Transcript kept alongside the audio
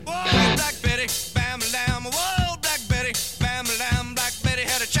Whoa, Black Betty, bam-a-lam. Whoa, Black Betty, bam-a-lam. Black Betty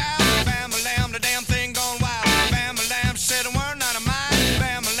had a child. Bam-a-lam, the damn thing gone wild. Bam-a-lam, she said a word not of mine.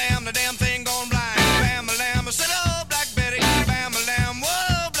 Bam-a-lam, the damn thing gone blind. Bam-a-lam, I said, oh, Black Betty, bam-a-lam.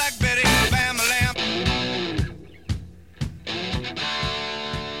 Whoa, Black Betty, bam-a-lam.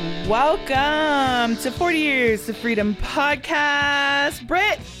 Welcome to 40 Years of Freedom podcast.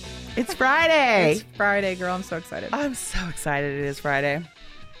 Brit, it's Friday. It's Friday, girl. I'm so excited. I'm so excited it is Friday.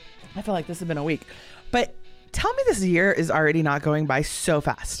 I feel like this has been a week. But tell me this year is already not going by so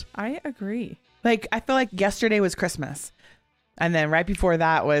fast. I agree. Like, I feel like yesterday was Christmas. And then right before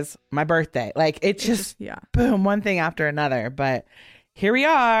that was my birthday. Like, it's just boom, one thing after another. But here we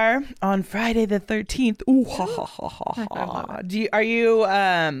are on Friday the 13th. Ooh, ha, ha, ha, ha, ha. Are you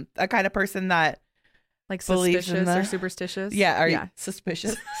a kind of person that like suspicious or superstitious? Yeah. Are you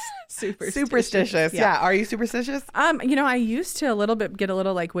suspicious? Superstitious. Yeah. Are you superstitious? I used to get a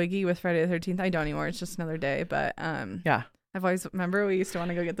little like wiggy with Friday the 13th. I don't anymore. It's just another day. But yeah. I've always remember we used to want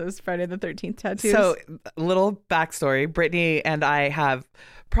to go get those Friday the 13th tattoos. So, little backstory. Brittany and I have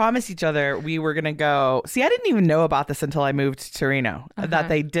promised each other we were going to go. See, I didn't even know about this until I moved to Reno, that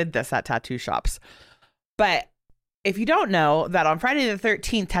they did this at tattoo shops. But if you don't know that on Friday the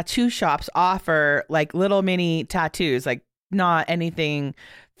 13th, tattoo shops offer like little mini tattoos, like not anything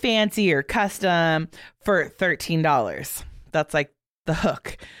fancy or custom, for $13. That's like the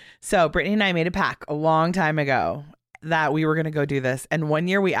hook. So Brittany and I made a pact a long time ago that we were going to go do this. And one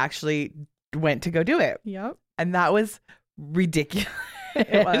year we actually went to go do it. Yep. And that was ridiculous.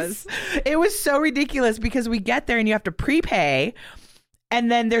 It was so ridiculous because we get there and you have to prepay. And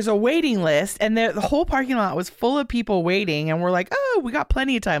then there's a waiting list, and the whole parking lot was full of people waiting. And we're like, oh, we got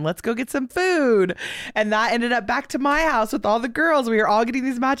plenty of time. Let's go get some food. And that ended up back to my house with all the girls. We were all getting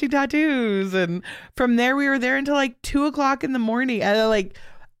these matching tattoos. And from there, we were there until like 2:00 in the morning. And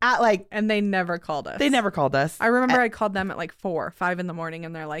and they never called us. They never called us. I remember I called them at like 5 in the morning,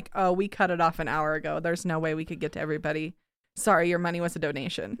 and they're like, oh, we cut it off an hour ago. There's no way we could get to everybody. Sorry, your money was a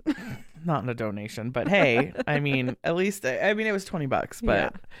donation. Not a donation, but hey, I mean, at least, it was $20,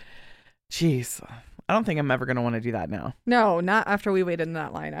 but jeez, I don't think I'm ever going to want to do that now. No, not after we waited in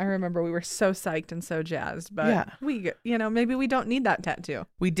that line. I remember we were so psyched and so jazzed, but maybe we don't need that tattoo.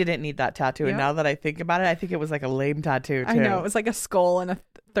 We didn't need that tattoo. And now that I think about it, I think it was like a lame tattoo too. I know. It was like a skull and a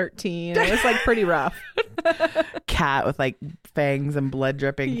 13. It was like pretty rough. Cat with like fangs and blood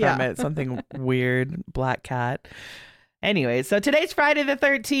dripping from it. Something weird. Black cat. Anyway, so today's Friday the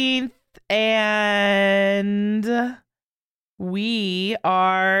 13th, and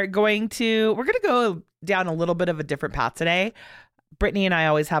we're going to go down a little bit of a different path today. Brittany and I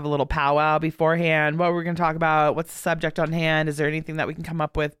always have a little powwow beforehand. What we're going to talk about, what's the subject on hand? Is there anything that we can come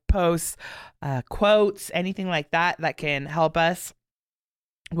up with, posts, quotes, anything like that can help us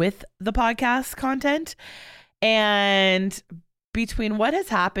with the podcast content? And between what has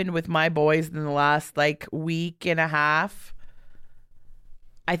happened with my boys in the last like week and a half,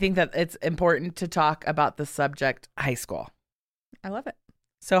 I think that it's important to talk about the subject high school. I love it.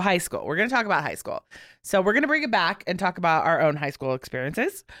 So high school, we're going to talk about high school. So we're going to bring it back and talk about our own high school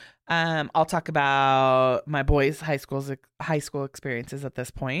experiences. I'll talk about my boys' high school experiences at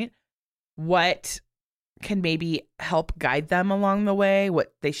this point. What can maybe help guide them along the way,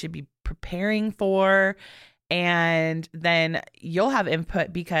 what they should be preparing for. And then you'll have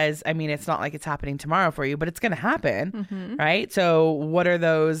input because, it's not like it's happening tomorrow for you, but it's going to happen, right? So what are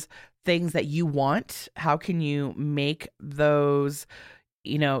those things that you want? How can you make those,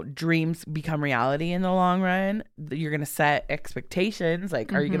 dreams become reality in the long run? You're going to set expectations.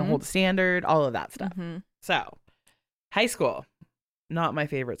 Like, are you going to hold a standard? All of that stuff. So high school, not my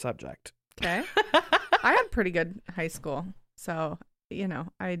favorite subject. Okay. I had pretty good high school. So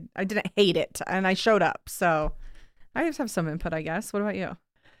I didn't hate it, and I showed up. So I just have some input, I guess. What about you?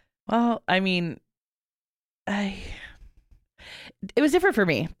 Well, it was different for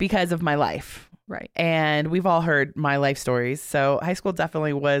me because of my life. Right. And we've all heard my life stories. So high school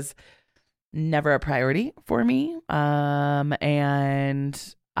definitely was never a priority for me. And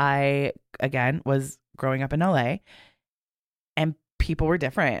I, again, was growing up in LA, and people were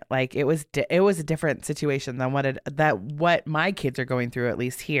different. Like it was a different situation than what my kids are going through, at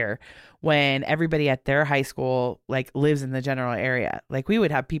least here, when everybody at their high school like lives in the general area. Like we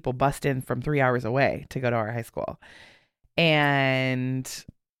would have people bust in from 3 hours away to go to our high school, and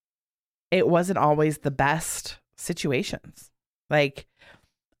it wasn't always the best situations. Like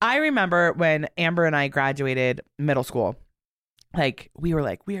I remember when Amber and I graduated middle school, like we were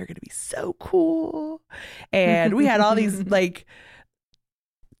like, we are going to be so cool. And we had all these like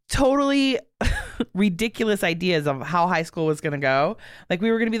totally ridiculous ideas of how high school was going to go. Like, we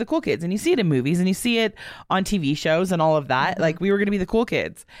were going to be the cool kids, and you see it in movies and you see it on TV shows and all of that. Like, we were going to be the cool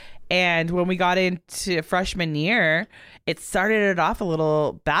kids. And when we got into freshman year, it started it off a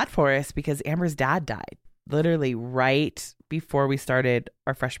little bad for us because Amber's dad died literally right before we started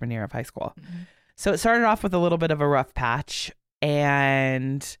our freshman year of high school. So it started off with a little bit of a rough patch,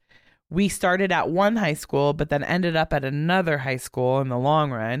 and we started at one high school, but then ended up at another high school in the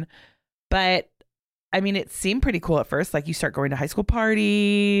long run. But I mean, it seemed pretty cool at first. Like, you start going to high school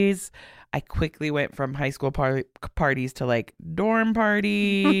parties. I quickly went from high school parties to like dorm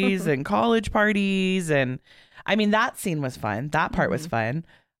parties and college parties. And I mean, that scene was fun. That part was fun.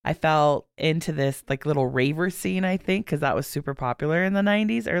 I fell into this like little raver scene, I think, because that was super popular in the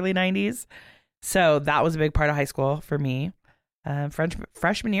 90s, early 90s. So that was a big part of high school for me.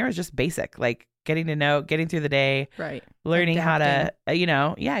 Freshman year was just basic, like getting to know, getting through the day, right? Learning how to,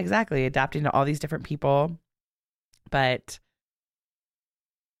 yeah, exactly. Adapting to all these different people. But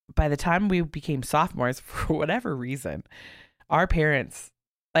by the time we became sophomores, for whatever reason, our parents,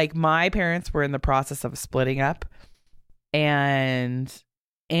 like my parents, were in the process of splitting up, and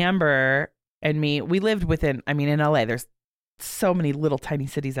Amber and me, we lived within, I mean, in LA, there's so many little tiny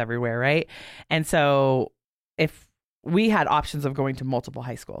cities everywhere, right? And so if we had options of going to multiple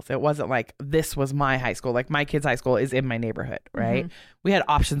high schools, it wasn't like this was my high school. Like, my kids' high school is in my neighborhood, right? We had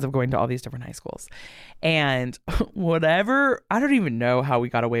options of going to all these different high schools. And whatever, I don't even know how we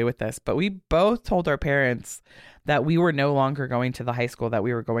got away with this, but we both told our parents that we were no longer going to the high school that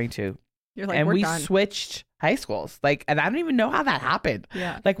we were going to. You're like, and we're we done. switched high schools. Like, and I don't even know how that happened.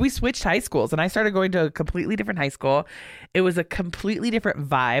 Yeah. Like, we switched high schools, and I started going to a completely different high school. It was a completely different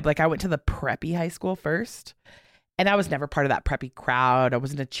vibe. Like, I went to the preppy high school first, and I was never part of that preppy crowd. I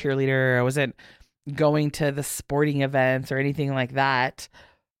wasn't a cheerleader. I wasn't going to the sporting events or anything like that.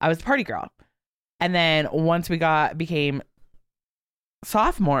 I was a party girl. And then once we became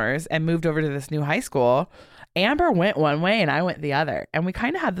sophomores and moved over to this new high school, Amber went one way and I went the other. And we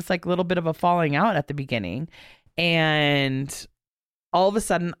kind of had this like little bit of a falling out at the beginning. And all of a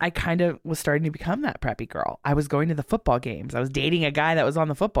sudden, I kind of was starting to become that preppy girl. I was going to the football games. I was dating a guy that was on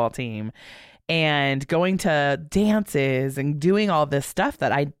the football team and going to dances and doing all this stuff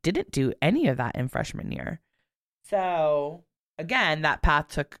that I didn't do any of that in freshman year. So again, that path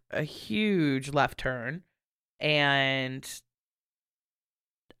took a huge left turn, and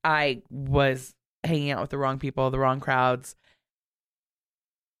I was hanging out with the wrong people, the wrong crowds.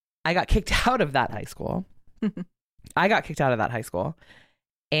 I got kicked out of that high school.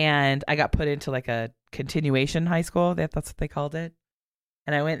 And I got put into like a continuation high school. That's what they called it.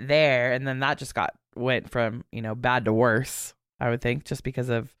 And I went there, and then that just went from, bad to worse, I would think, just because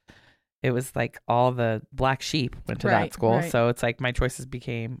of, it was like all the black sheep went to that school. Right. So it's like my choices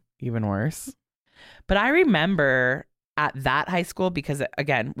became even worse. But I remember at that high school, because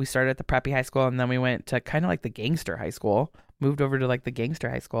again, we started at the preppy high school, and then we went to kind of like the gangster high school, moved over to like the gangster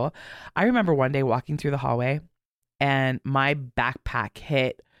high school. I remember one day walking through the hallway, and my backpack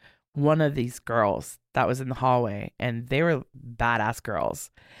hit one of these girls that was in the hallway, and they were badass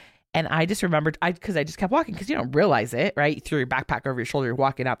girls. And I just remembered, because I just kept walking, because you don't realize it, right? You threw your backpack over your shoulder, you're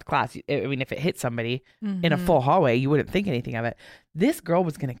walking out the class. I mean, if it hit somebody in a full hallway, you wouldn't think anything of it. This girl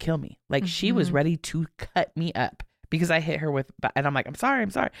was going to kill me. Like, she was ready to cut me up because I hit her and I'm like, I'm sorry.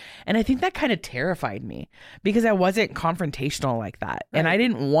 And I think that kind of terrified me because I wasn't confrontational like that. Right. And I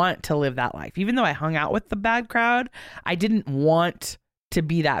didn't want to live that life. Even though I hung out with the bad crowd, I didn't want to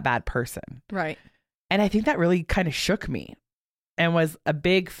be that bad person. Right. And I think that really kind of shook me and was a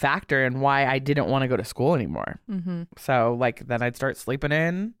big factor in why I didn't want to go to school anymore. So like, then I'd start sleeping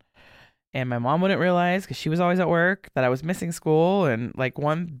in, and my mom wouldn't realize, because she was always at work, that I was missing school. And like,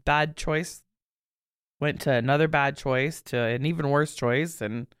 one bad choice went to another bad choice to an even worse choice.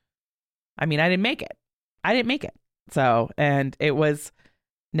 And I mean, I didn't make it. So, and it was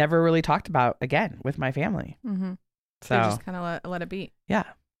never really talked about again with my family. So you just kind of let it be. Yeah,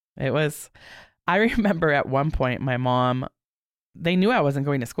 it was. I remember at one point, my mom, they knew I wasn't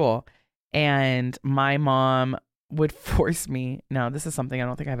going to school, and my mom would force me. Now, this is something I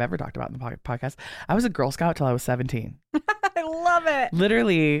don't think I've ever talked about in the podcast. I was a Girl Scout till I was 17. I love it.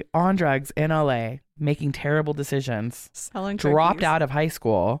 Literally on drugs in LA, making terrible decisions. Selling dropped cookies. out of high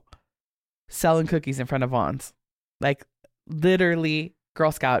school, selling cookies in front of Vons. Like, literally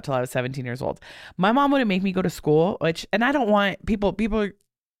Girl Scout till I was 17 years old. My mom wouldn't make me go to school, and I don't want people,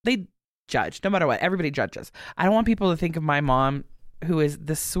 they judge no matter what. Everybody judges. I don't want people to think of my mom, who is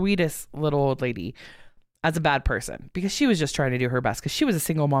the sweetest little old lady. as a bad person because she was just trying to do her best because she was a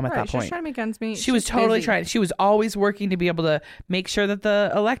single mom at that She was point. trying to make ends meet. She was totally busy. trying. She was always working to be able to make sure that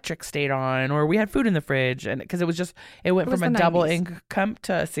the electric stayed on or we had food in the fridge. And because it went was from a the double 90s. income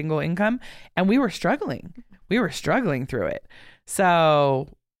to a single income. And we were struggling. We were struggling through it. So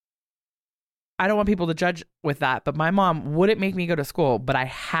I don't want people to judge with that. But my mom wouldn't make me go to school. But I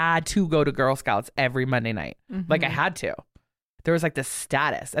had to go to Girl Scouts every Monday night. Like I had to. There was like this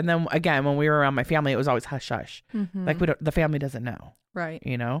status. And then again, when we were around my family, it was always hush hush. Like the family doesn't know. Right.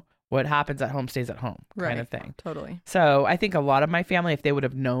 You know, what happens at home stays at home kind of thing. Totally. So I think a lot of my family, if they would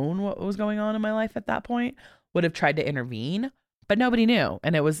have known what was going on in my life at that point, would have tried to intervene, but nobody knew.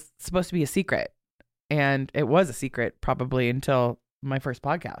 And it was supposed to be a secret. And it was a secret probably until my first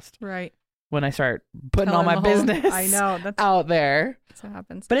podcast. Right. When I start putting all Telling my the whole- business I know, that's out there. what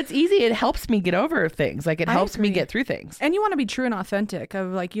happens. But it's easy. It helps me get over things. Like it I helps me agree. get through things. And you want to be true and authentic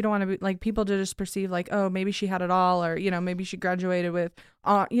of like, you don't want to be like people to just perceive like, oh, maybe she had it all, or, you know, maybe she graduated with,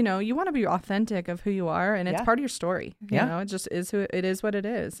 you know, you want to be authentic of who you are. And it's Yeah. part of your story. You Yeah. know, it just is who it is what it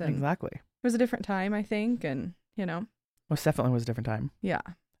is. And Exactly. it was a different time, I think. And, you know, Most definitely was a different time. yeah,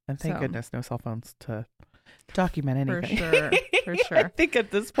 And thank So- goodness no cell phones to document for anything. sure. For I sure. think at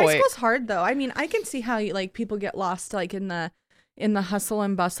this High point. school's hard though. I mean, I can see how you, like people get lost like in the hustle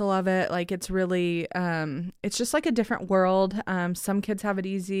and bustle of it. Like it's really it's just like a different world. Some kids have it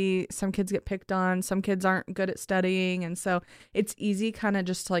easy, some kids get picked on, some kids aren't good at studying, and so it's easy kind of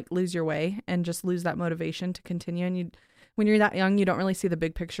just to like lose your way and just lose that motivation to continue. And you, when you're that young, you don't really see the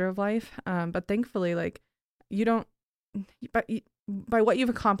big picture of life. But thankfully, like you don't, but by what you've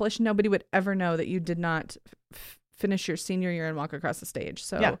accomplished, nobody would ever know that you did not finish your senior year and walk across the stage.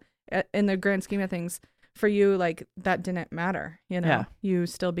 So in the grand scheme of things, for you, like that didn't matter. You know, Yeah. you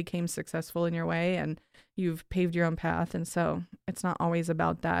still became successful in your way and you've paved your own path. And so it's not always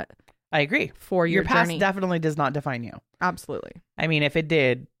about that I agree. for Your your past journey. definitely does not define you. Absolutely. I mean, if it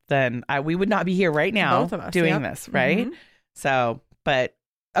did, then we would not be here right now Both of us, doing yep. this, right? Mhm. So, but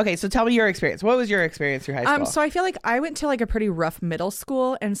okay. So tell me your experience. What was your experience through high school? So I feel like I went to like a pretty rough middle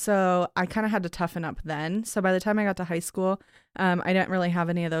school, and so I kind of had to toughen up then. So by the time I got to high school, I didn't really have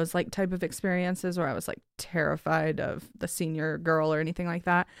any of those like type of experiences where I was like terrified of the senior girl or anything like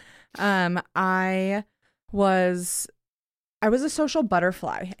that. I was a social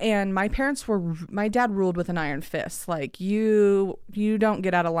butterfly, and my dad ruled with an iron fist. Like you don't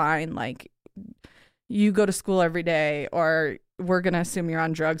get out of line. Like you go to school every day, or we're going to assume you're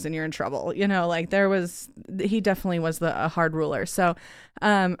on drugs and you're in trouble. You know, like he definitely was a hard ruler. So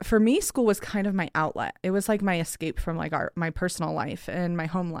for me, school was kind of my outlet. It was like my escape from like my personal life and my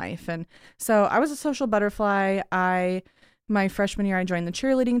home life. And so I was a social butterfly. My freshman year, I joined the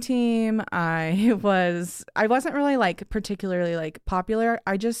cheerleading team. I wasn't really like particularly like popular.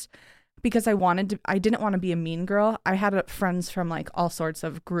 Because I didn't want to be a mean girl. I had friends from like all sorts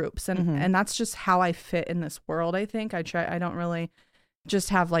of groups, and that's just how I fit in this world. I think I don't really just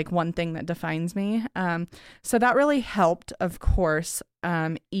have like one thing that defines me. So that really helped, of course,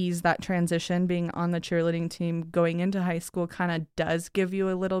 ease that transition. Being on the cheerleading team going into high school kind of does give you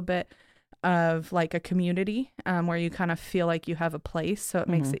a little bit of like a community where you kind of feel like you have a place. So it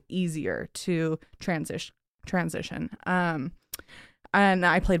makes it easier to transition. And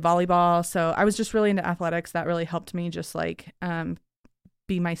I played volleyball, so I was just really into athletics. That really helped me just like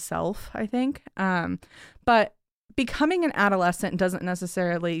be myself, I think. But becoming an adolescent doesn't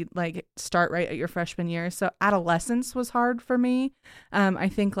necessarily like start right at your freshman year. So adolescence was hard for me. I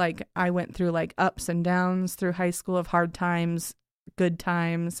think like I went through like ups and downs through high school of hard times, good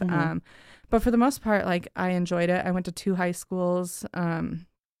times. But for the most part, like I enjoyed it. I went to 2 high schools.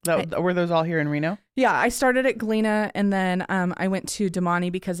 Were those all here in Reno? Yeah, I started at Galena, and then I went to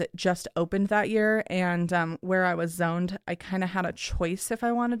Damani because it just opened that year. And where I was zoned, I kind of had a choice if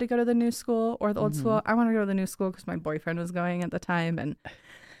I wanted to go to the new school or the old school. I wanted to go to the new school because my boyfriend was going at the time, and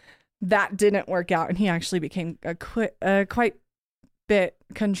that didn't work out. And he actually became quite bit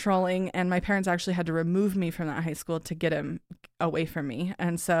controlling, and my parents actually had to remove me from that high school to get him away from me.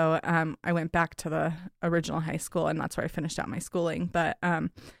 And so I went back to the original high school, and that's where I finished out my schooling. But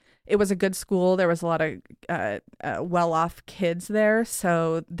it was a good school. There was a lot of well-off kids there,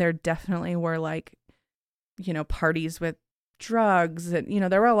 so there definitely were like, you know, parties with drugs, and you know,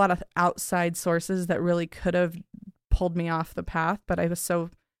 there were a lot of outside sources that really could have pulled me off the path. But I was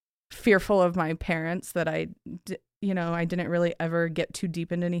so fearful of my parents that I didn't really ever get too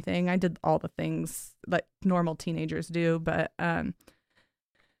deep into anything. I did all the things that normal teenagers do, but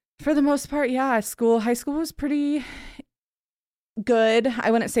for the most part, yeah, high school was pretty good.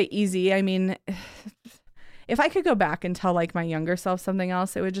 I wouldn't say easy. I mean, if I could go back and tell like my younger self something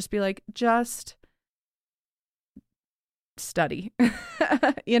else, it would just be like, just study,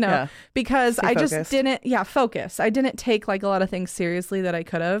 you know, Yeah. because Stay I just focused. didn't, focus. I didn't take like a lot of things seriously that I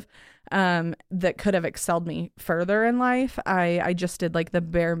could have, that could have excelled me further in life. I just did like the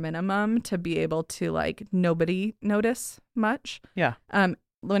bare minimum to be able to like nobody notice much. Yeah.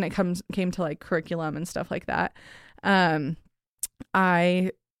 When it came to like curriculum and stuff like that.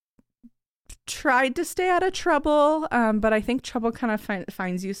 I tried to stay out of trouble, but I think trouble kind of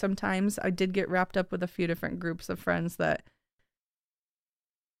finds you sometimes. I did get wrapped up with a few different groups of friends that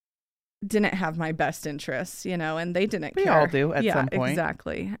didn't have my best interests, you know, and they didn't We care. all do at some point.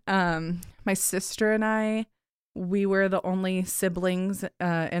 Exactly. My sister and I, we were the only siblings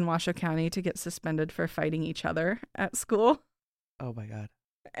in Washoe County to get suspended for fighting each other at school. Oh my God.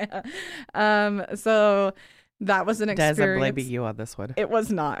 So that was an Des, experience. I'm blaming you on this one. It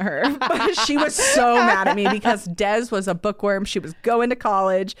was not her. She was so mad at me because Des was a bookworm. She was going to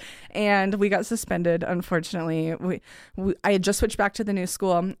college and we got suspended, unfortunately. I had just switched back to the new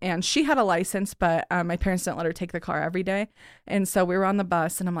school and she had a license, but my parents didn't let her take the car every day. And so we were on the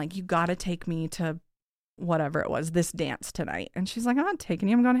bus and I'm like, you got to take me to whatever it was, this dance tonight. And she's like, I'm not taking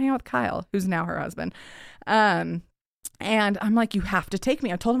you. I'm going to hang out with Kyle, who's now her husband. And I'm like, you have to take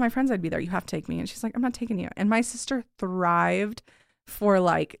me. I told my friends I'd be there. You have to take me. And she's like, I'm not taking you. And my sister thrived for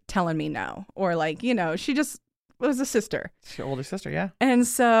like telling me no, or like, you know, she just was a sister. It's your older sister, yeah. And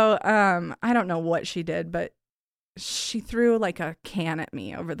so I don't know what she did, but she threw like a can at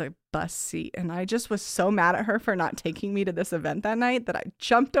me over the bus seat. And I just was so mad at her for not taking me to this event that night that I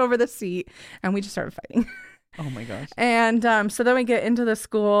jumped over the seat and we just started fighting. Oh my gosh. And so then we get into the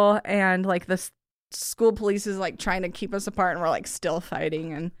school and like this school police is like trying to keep us apart and we're like still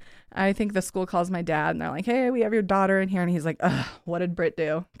fighting. And I think the school calls my dad and they're like, hey, we have your daughter in here. And he's like, ugh, what did Brit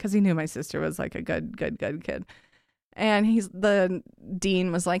do? Because he knew my sister was like a good kid. And the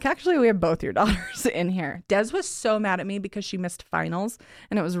dean was like, actually, we have both your daughters in here. Des was so mad at me because she missed finals.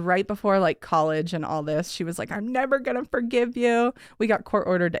 And it was right before like college and all this. She was like, I'm never going to forgive you. We got court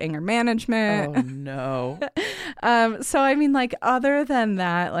ordered to anger management. Oh no. So, I mean, like, other than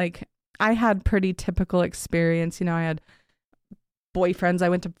that, like, I had pretty typical experience. You know, I had boyfriends. I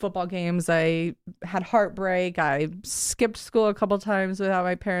went to football games. I had heartbreak. I skipped school a couple times without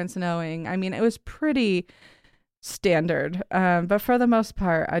my parents knowing. I mean, it was pretty standard. But for the most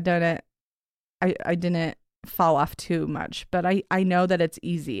part, I didn't fall off too much. But I know that it's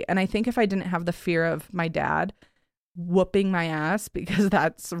easy. And I think if I didn't have the fear of my dad whooping my ass, because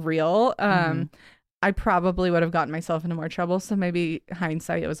that's real, I probably would have gotten myself into more trouble. So maybe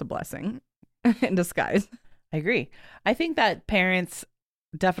hindsight, it was a blessing in disguise. I agree. I think that parents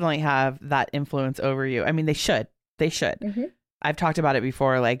definitely have that influence over you. I mean, they should. Mm-hmm. I've talked about it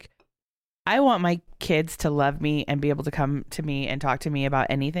before. Like, I want my kids to love me and be able to come to me and talk to me about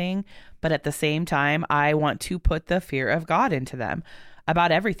anything. But at the same time, I want to put the fear of God into them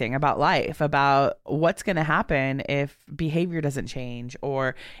about everything, about life, about what's going to happen if behavior doesn't change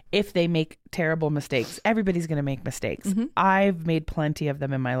or if they make terrible mistakes. Everybody's going to make mistakes. Mm-hmm. I've made plenty of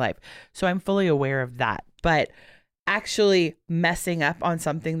them in my life. So I'm fully aware of that. But actually messing up on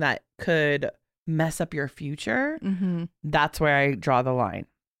something that could mess up your future, that's where I draw the line.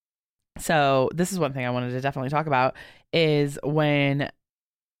 So this is one thing I wanted to definitely talk about is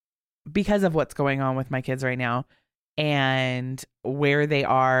because of what's going on with my kids right now, and where they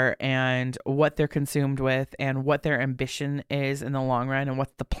are and what they're consumed with and what their ambition is in the long run and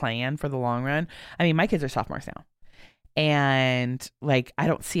what's the plan for the long run. I mean, my kids are sophomores now and like, I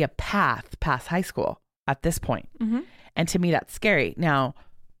don't see a path past high school at this point. And to me, that's scary. Now,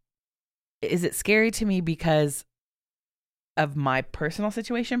 is it scary to me because of my personal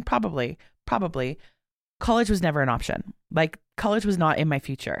situation? Probably. College was never an option. Like, college was not in my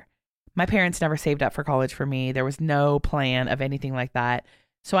future. My parents never saved up for college for me. There was no plan of anything like that.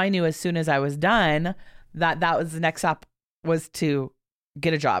 So I knew as soon as I was done that was the next step, was to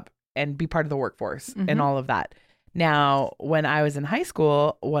get a job and be part of the workforce and all of that. Now, when I was in high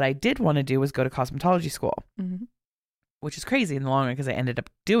school, what I did want to do was go to cosmetology school, which is crazy in the long run because I ended up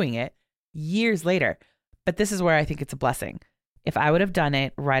doing it years later. But this is where I think it's a blessing. If I would have done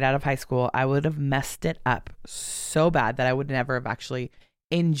it right out of high school, I would have messed it up so bad that I would never have actually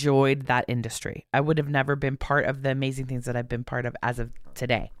enjoyed that industry. I would have never been part of the amazing things that I've been part of as of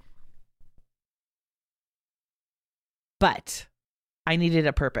today. But I needed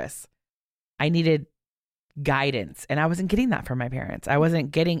a purpose. I needed guidance, and I wasn't getting that from my parents. I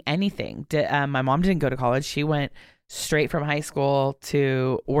wasn't getting anything. My mom didn't go to college. She went straight from high school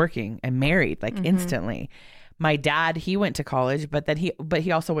to working and married like instantly. My dad, he went to college, but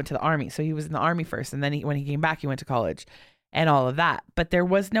he also went to the army. So he was in the army first, and then when he came back, he went to college and all of that. But there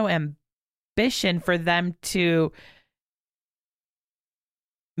was no ambition for them to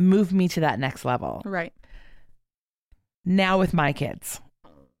move me to that next level. Right. Now with my kids,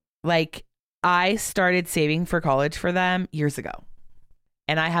 like I started saving for college for them years ago.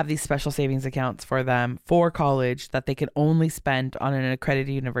 And I have these special savings accounts for them for college that they can only spend on an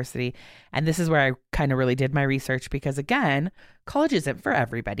accredited university. And this is where I kind of really did my research because, again, college isn't for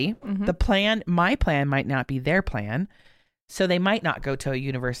everybody. My plan might not be their plan. So they might not go to a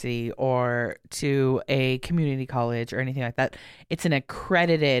university or to a community college or anything like that. It's an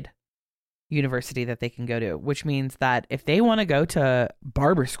accredited university that they can go to, which means that if they want to go to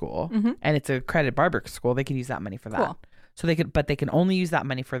barber school and it's a accredited barber school, they can use that money for that. Cool. So they can only use that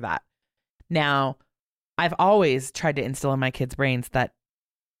money for that. Now, I've always tried to instill in my kids' brains that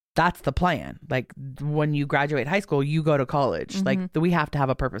that's the plan. Like when you graduate high school, you go to college. Like we have to have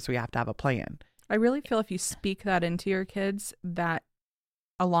a purpose. We have to have a plan. I really feel if you speak that into your kids, that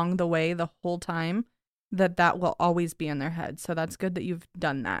along the way, the whole time, that will always be in their head. So that's good that you've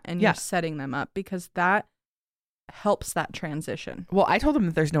done that and you're setting them up because that helps that transition. Well, I told them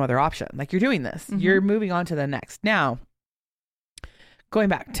that there's no other option. Like you're doing this. You're moving on to the next. Now, going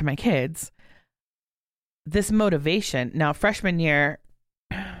back to my kids, this motivation. Now, freshman year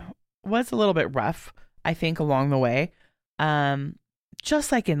was a little bit rough, I think, along the way.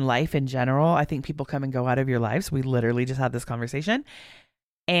 Just like in life in general, I think people come and go out of your lives. We literally just had this conversation.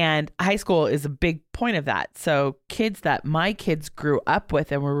 And high school is a big point of that. So kids that my kids grew up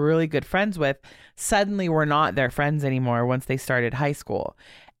with and were really good friends with suddenly were not their friends anymore once they started high school.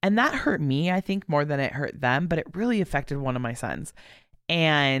 And that hurt me, I think, more than it hurt them. But it really affected one of my sons.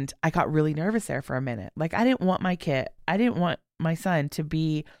 And I got really nervous there for a minute. Like I didn't want my son to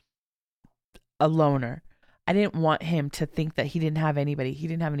be a loner. I didn't want him to think that he didn't have anybody. He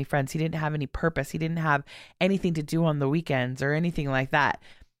didn't have any friends. He didn't have any purpose. He didn't have anything to do on the weekends or anything like that.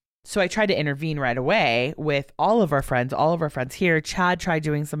 So I tried to intervene right away with all of our friends here. Chad tried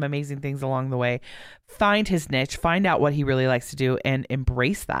doing some amazing things along the way, find his niche, find out what he really likes to do and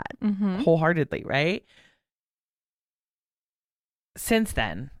embrace that wholeheartedly, right? Since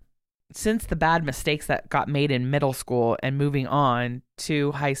then, since the bad mistakes that got made in middle school and moving on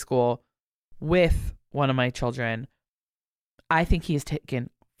to high school with one of my children, I think he has taken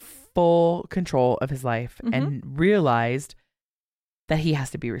full control of his life and realized that he has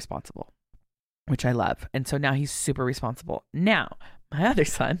to be responsible, which I love. And so now he's super responsible. Now, my other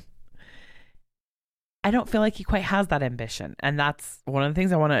son, I don't feel like he quite has that ambition. And that's one of the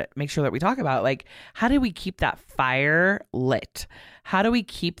things I want to make sure that we talk about. Like, how do we keep that fire lit? How do we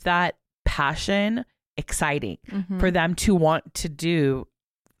keep that passion exciting for them to want to do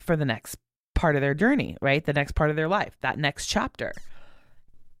for the next part of their journey, right? The next part of their life, that next chapter.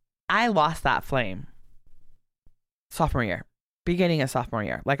 I lost that flame sophomore year, beginning of sophomore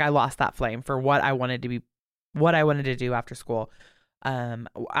year. Like I lost that flame for what I wanted to do after school.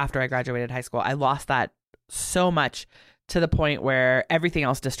 After I graduated high school, I lost that so much to the point where everything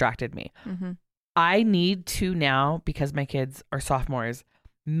else distracted me. I need to now, because my kids are sophomores,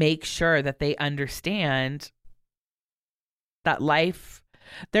 make sure that they understand that life,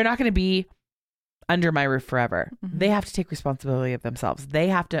 they're not going to be under my roof forever. They have to take responsibility of themselves. They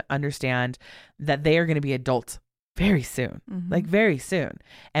have to understand that they are going to be adults very soon, like very soon.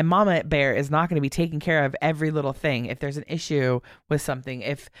 And Mama Bear is not going to be taking care of every little thing. If there's an issue with something,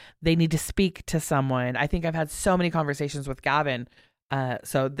 if they need to speak to someone. I think I've had so many conversations with Gavin.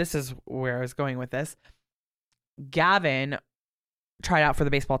 So this is where I was going with this. Gavin tried out for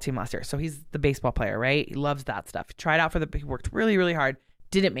the baseball team last year. So he's the baseball player, right? He loves that stuff. He worked really, really hard.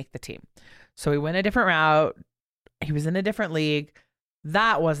 Didn't make the team. So he went a different route. He was in a different league.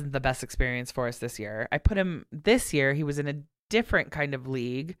 That wasn't the best experience for us this year. I put him this year. He was in a different kind of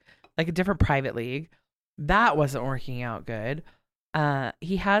league, like a different private league. That wasn't working out good.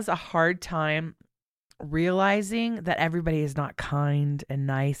 He has a hard time realizing that everybody is not kind and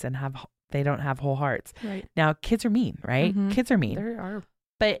nice and they don't have whole hearts. Right. Now, kids are mean, right? Kids are mean. They are.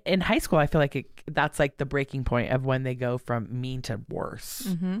 But in high school, I feel like that's like the breaking point of when they go from mean to worse,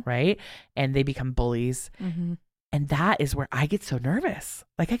 right? And they become bullies. And that is where I get so nervous.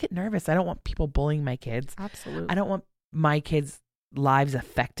 Like I get nervous. I don't want people bullying my kids. Absolutely. I don't want my kids' lives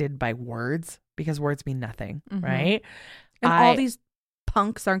affected by words because words mean nothing, right? And all these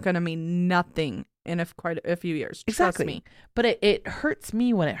punks aren't going to mean nothing in quite a few years. Exactly. Trust me. But it hurts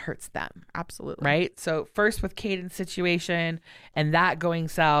me when it hurts them. Absolutely. Right? So first with Caden's situation and that going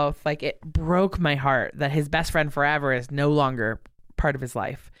south, like it broke my heart that his best friend forever is no longer part of his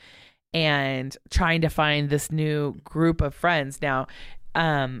life. And trying to find this new group of friends. Now,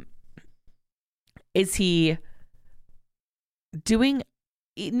 is he doing,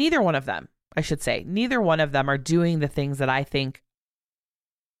 neither one of them, I should say, neither one of them are doing the things that I think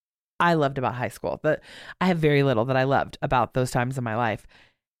I loved about high school. But I have very little that I loved about those times in my life.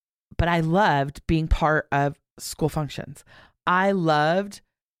 But I loved being part of school functions. I loved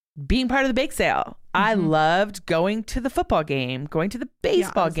being part of the bake sale. I loved going to the football game, going to the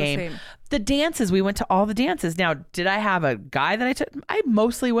baseball game, the dances. We went to all the dances. Now, did I have a guy that I took? I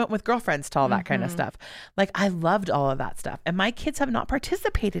mostly went with girlfriends to all that kind of stuff. Like, I loved all of that stuff. And my kids have not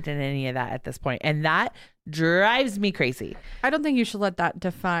participated in any of that at this point. And that drives me crazy. I don't think you should let that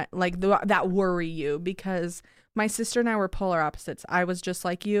define, like, that worry you, because my sister and I were polar opposites. I was just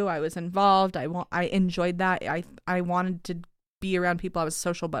like you. I was involved. I enjoyed that. I wanted to be around people. I was a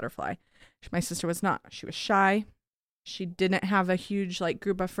social butterfly. My sister was not. She was shy. She didn't have a huge like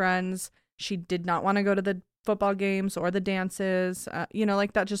group of friends. She did not want to go to the football games or the dances.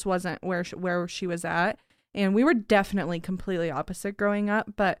 Like that just wasn't where she was at. And we were definitely completely opposite growing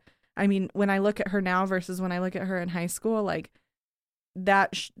up. But I mean, when I look at her now versus when I look at her in high school, like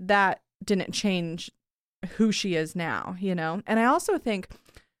that didn't change who she is now, And I also think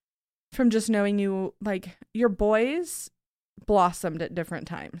from just knowing you, like your boys blossomed at different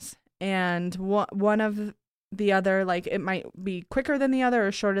times. And one of the other, like it might be quicker than the other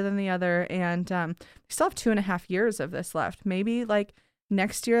or shorter than the other. And we still have 2.5 years of this left. Maybe like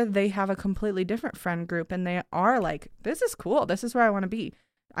next year they have a completely different friend group and they are like, this is cool. This is where I want to be.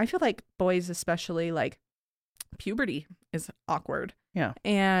 I feel like boys, especially like puberty is awkward. Yeah.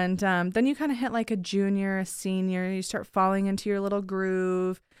 And then you kind of hit like a junior, a senior, you start falling into your little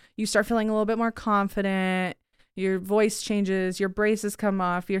groove. You start feeling a little bit more confident. Your voice changes, your braces come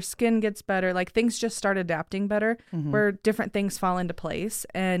off, your skin gets better, like things just start adapting better where different things fall into place.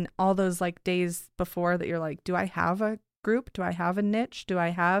 And all those like days before that you're like, do I have a group? Do I have a niche? Do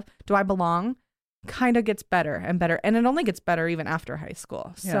I belong? Kind of gets better and better. And it only gets better even after high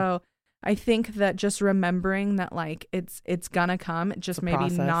school. Yeah. So I think that just remembering that like it's gonna come, it just maybe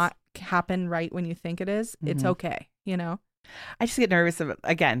process. not happen right when you think it is. It's okay, I just get nervous of,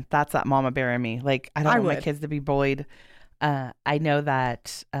 again, that's that mama bear in me. Like, I don't want my kids to be bullied. I know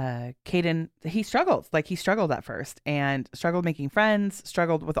that Caden, he struggled. Like, he struggled at first and struggled making friends,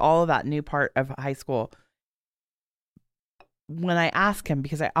 struggled with all of that new part of high school. When I ask him,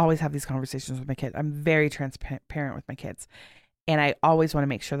 because I always have these conversations with my kids, I'm very transparent with my kids. And I always want to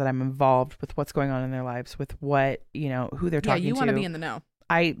make sure that I'm involved with what's going on in their lives, with what, who they're talking to. Yeah, you want to be in the know.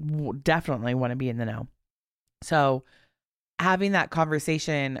 I definitely want to be in the know. So having that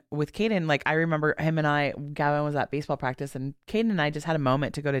conversation with Caden, like I remember Gavin was at baseball practice and Caden and I just had a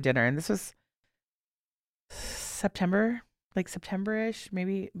moment to go to dinner. And this was September, like September-ish.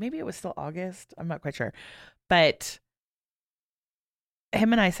 Maybe it was still August. I'm not quite sure. But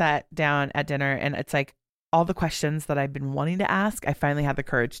him and I sat down at dinner and it's like all the questions that I've been wanting to ask, I finally had the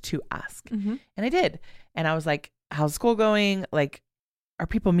courage to ask. And I did. And I was like, how's school going? Like, are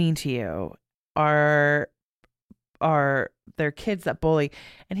people mean to you? Are there kids that bully?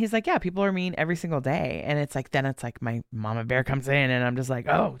 And he's like, yeah, people are mean every single day. And it's like my mama bear comes in and I'm just like,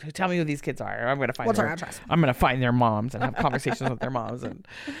 oh, tell me who these kids are. I'm gonna find their moms and have conversations with their moms.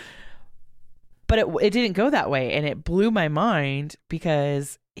 But it didn't go that way, and it blew my mind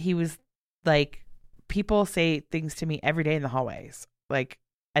because he was like, people say things to me every day in the hallways, like,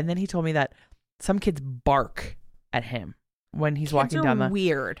 and then he told me that some kids bark at him when he's walking down the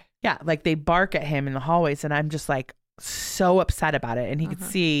weird. Yeah, like they bark at him in the hallways, and I'm just like so upset about it. And he could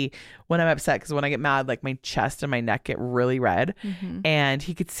see when I'm upset, because when I get mad, like my chest and my neck get really red. And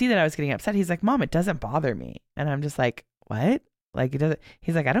he could see that I was getting upset. He's like, Mom, it doesn't bother me. And I'm just like, what? Like, it doesn't.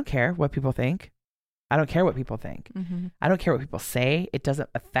 He's like, I don't care what people think. I don't care what people think. I don't care what people say. It doesn't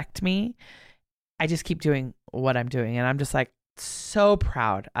affect me. I just keep doing what I'm doing. And I'm just like so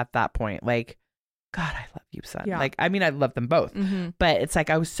proud at that point. Like, God, I love you, son. Yeah. Like, I mean, I love them both. But it's like,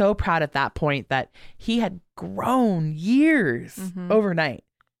 I was so proud at that point that he had grown years overnight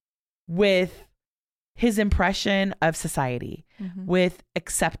with his impression of society, with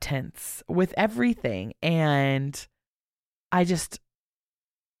acceptance, with everything. And I just,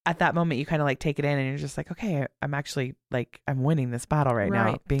 at that moment, you kind of like take it in and you're just like, okay, I'm actually like, I'm winning this battle right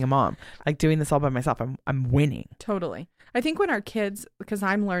now, being a mom, like doing this all by myself. I'm winning. Totally. I think when our kids, because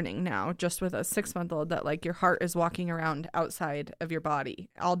I'm learning now just with a 6-month-old that like your heart is walking around outside of your body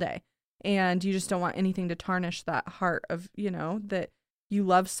all day. And you just don't want anything to tarnish that heart of, that you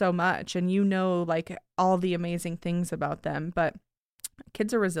love so much and like all the amazing things about them. But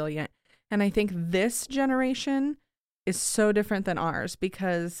kids are resilient. And I think this generation is so different than ours,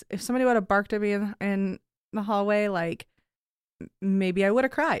 because if somebody would have barked at me in the hallway, like maybe I would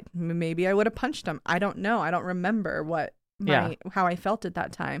have cried. Maybe I would have punched them. I don't know. I don't remember how I felt at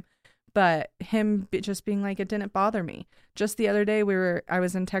that time. But him just being like, it didn't bother me. Just the other day, I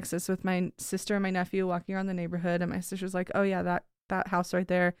was in Texas with my sister and my nephew walking around the neighborhood, and my sister was like, oh yeah, that house right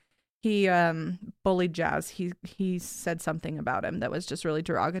there. He bullied Jazz. He said something about him that was just really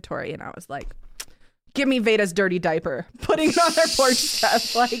derogatory, and I was like, give me Veda's dirty diaper, putting it on their porch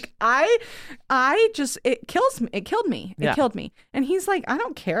step. Like I just, it kills me. It killed me. It killed me. And he's like, I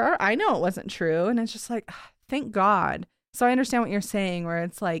don't care. I know it wasn't true. And it's just like, thank God. So I understand what you're saying, where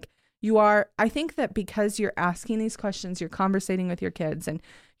it's like, I think that because you're asking these questions, you're conversating with your kids and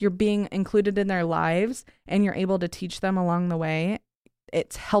you're being included in their lives and you're able to teach them along the way,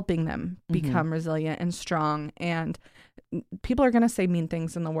 it's helping them become resilient and strong. And people are going to say mean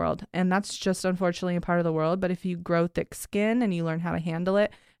things in the world. And that's just unfortunately a part of the world. But if you grow thick skin and you learn how to handle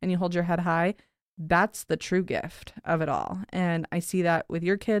it and you hold your head high, that's the true gift of it all. And I see that with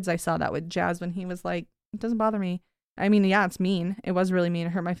your kids. I saw that with Jazz when he was like, it doesn't bother me. I mean, yeah, it's mean. It was really mean.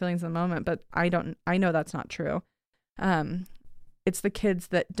 It hurt my feelings in the moment, but I know that's not true. It's the kids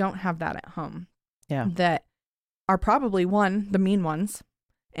that don't have that at home. Yeah. That are probably, one, the mean ones,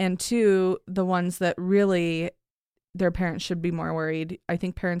 and two, the ones that really their parents should be more worried. I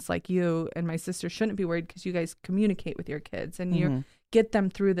think parents like you and my sister shouldn't be worried because you guys communicate with your kids and you get them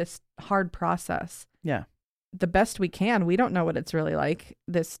through this hard process. Yeah. The best we can. We don't know what it's really like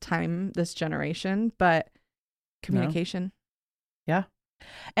this time, this generation, but communication. No. Yeah.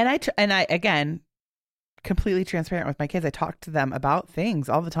 And I again, completely transparent with my kids. I talk to them about things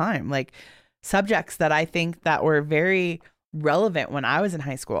all the time, like subjects that I think that were very relevant when I was in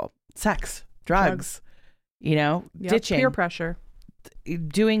high school: sex, drugs, ditching, peer pressure,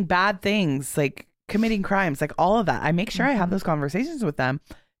 doing bad things, like committing crimes, like all of that. I make sure I have those conversations with them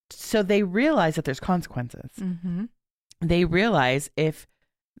so they realize that there's consequences. They realize if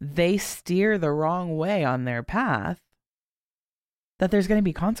they steer the wrong way on their path, that there's going to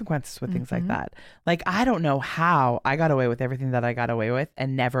be consequences with things like that. Like, I don't know how I got away with everything that I got away with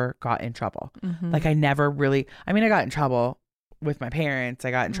and never got in trouble. Like, I never really, I got in trouble with my parents.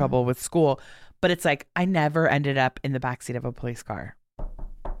 I got in trouble with school, but it's like, I never ended up in the backseat of a police car.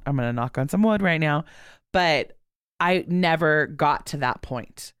 I'm going to knock on some wood right now, but I never got to that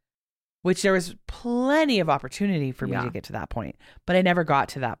point, which there was plenty of opportunity for me to get to that point, but I never got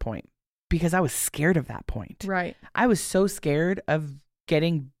to that point because I was scared of that point. Right. I was so scared of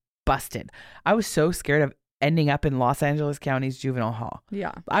getting busted. I was so scared of ending up in Los Angeles County's juvenile hall.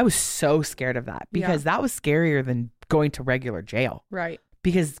 Yeah. I was so scared of that because that was scarier than going to regular jail. Right.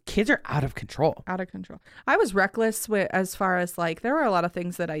 Because kids are out of control. Out of control. I was reckless as far as like, there were a lot of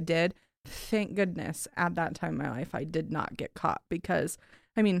things that I did. Thank goodness at that time in my life, I did not get caught because,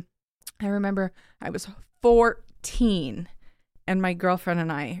 I remember I was 14 and my girlfriend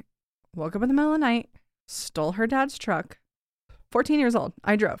and I woke up in the middle of the night, stole her dad's truck. 14 years old.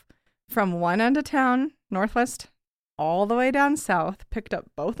 I drove from one end of town, northwest, all the way down south, picked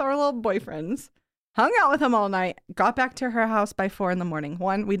up both our little boyfriends, hung out with them all night, got back to her house by 4 a.m.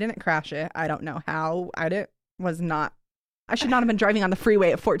 One, we didn't crash it. I don't know how. I should not have been driving on the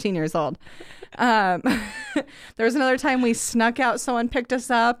freeway at 14 years old. There was another time we snuck out. Someone picked us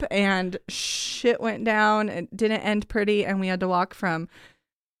up and shit went down. It didn't end pretty. And we had to walk from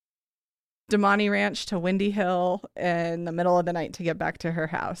Damani Ranch to Windy Hill in the middle of the night to get back to her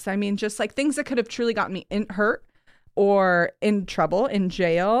house. Just like things that could have truly gotten me hurt or in trouble, in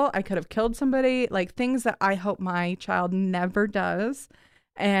jail. I could have killed somebody, like things that I hope my child never does.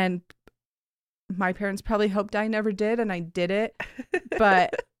 And my parents probably hoped I never did, and I did it.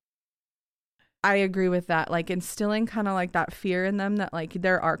 But I agree with that. Like instilling kind of like that fear in them that like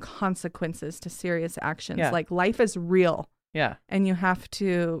there are consequences to serious actions. Yeah. Like life is real. Yeah. And you have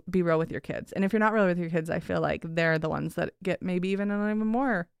to be real with your kids. And if you're not real with your kids, I feel like they're the ones that get maybe even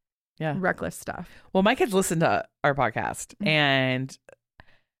more reckless stuff. Well, my kids listen to our podcast and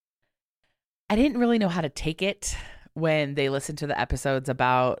I didn't really know how to take it when they listened to the episodes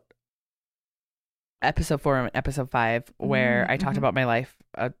about episode 4 and episode 5, where I talked about my life,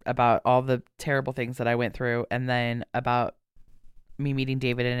 about all the terrible things that I went through, and then about me meeting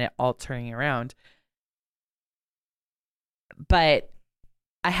David and it all turning around. But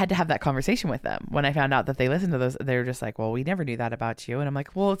I had to have that conversation with them when I found out that they listened to those. They were just like, well, we never knew that about you. And I'm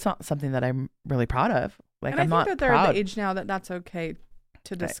like, well, it's not something that I'm really proud of. Like, and I'm not I think that they're proud. at the age now that that's okay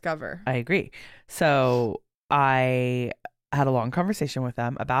to discover. I agree. So I had a long conversation with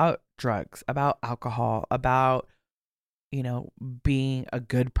them about drugs, about alcohol, about, being a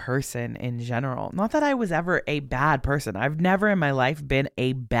good person in general. Not that I was ever a bad person. I've never in my life been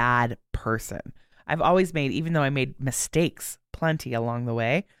a bad person. I've always even though I made mistakes plenty along the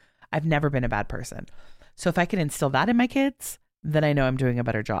way, I've never been a bad person. So if I can instill that in my kids, then I know I'm doing a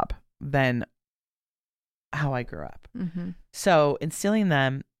better job. than how I grew up. Mm-hmm. So instilling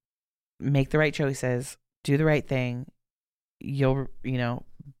them, make the right choices, do the right thing, you'll,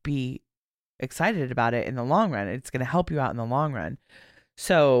 be excited about it in the long run. It's going to help you out in the long run.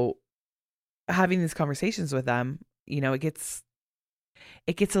 So having these conversations with them, it gets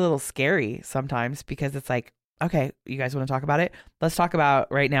a little scary sometimes because it's like, okay, you guys want to talk about it? Let's talk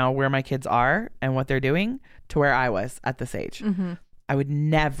about right now where my kids are and what they're doing to where I was at this age. Mm-hmm. I would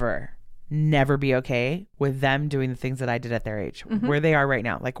never be okay with them doing the things that I did at their age, Mm-hmm. where they are right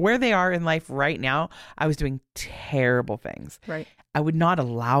now. Like where they are in life right now, I was doing terrible things. Right. I would not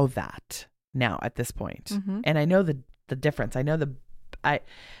allow that now at this point. Mm-hmm. And I know the difference. I know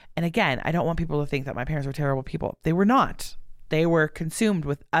and again, I don't want people to think that my parents were terrible people. They were not. They were consumed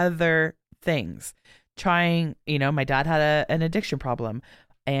with other things. Trying, my dad had an addiction problem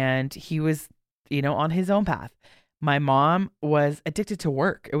and he was, on his own path. My mom was addicted to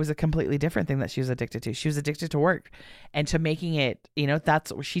work. It was a completely different thing that she was addicted to. She was addicted to work and to making it,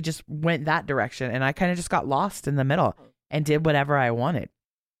 she just went that direction. And I kind of just got lost in the middle and did whatever I wanted.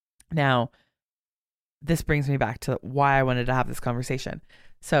 Now, this brings me back to why I wanted to have this conversation.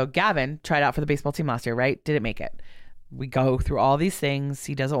 So Gavin tried out for the baseball team last year, right? Didn't make it. We go through all these things.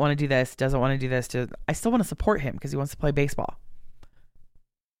 He doesn't want to do this, doesn't want to do this. I still want to support him because he wants to play baseball.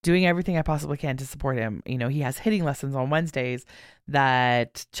 Doing everything I possibly can to support him. He has hitting lessons on Wednesdays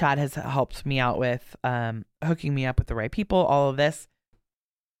that Chad has helped me out with, hooking me up with the right people, all of this.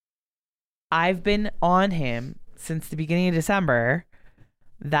 I've been on him since the beginning of December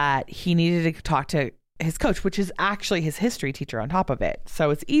that he needed to talk to his coach, which is actually his history teacher on top of it. So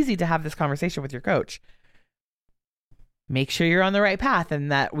it's easy to have this conversation with your coach. Make sure you're on the right path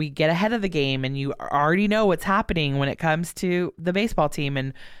and that we get ahead of the game and you already know what's happening when it comes to the baseball team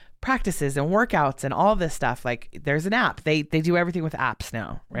and practices and workouts and all this stuff. Like there's an app. They do everything with apps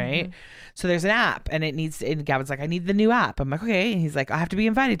now, right? Mm-hmm. So there's an app and and Gavin's like, I need the new app. I'm like, okay. And he's like, I have to be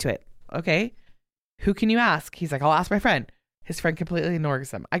invited to it. Okay. Who can you ask? He's like, I'll ask my friend. His friend completely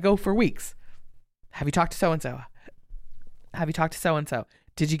ignores him. I go for weeks. Have you talked to so-and-so? Have you talked to so-and-so?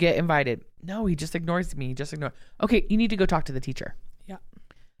 Did you get invited? No, he just ignores me. Okay, you need to go talk to the teacher. Yeah.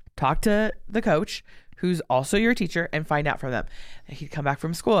 Talk to the coach, who's also your teacher, and find out from them. He'd come back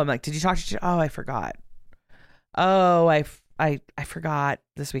from school. I'm like, did you talk to? Oh, I forgot. Oh, I forgot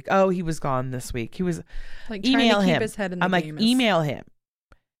this week. Oh, he was gone this week. He was Like email trying to him. keep his head in the I'm like, game email him.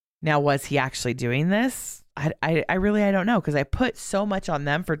 Now, was he actually doing this? I really don't know because I put so much on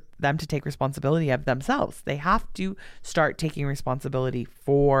them for them to take responsibility of themselves. They have to start taking responsibility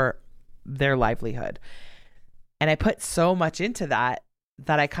for their livelihood. And I put so much into that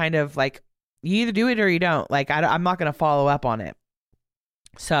I kind of like, you either do it or you don't. Like, I'm not going to follow up on it.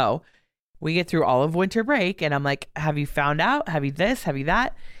 So we get through all of winter break and I'm like, have you found out? Have you this? Have you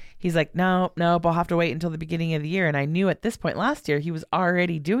that? He's like, no, I'll have to wait until the beginning of the year. And I knew at this point last year, he was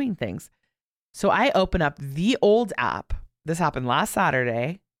already doing things. So I open up the old app. This happened last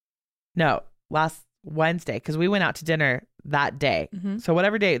Wednesday, because we went out to dinner that day. Mm-hmm. So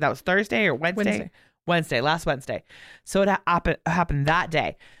whatever day, that was Thursday or Wednesday? Last Wednesday. So it happened that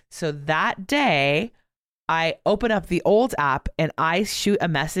day. So that day, I open up the old app and I shoot a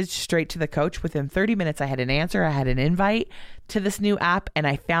message straight to the coach. Within 30 minutes, I had an answer. I had an invite to this new app, and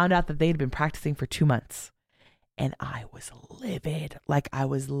I found out that they'd been practicing for 2 months. And I was livid.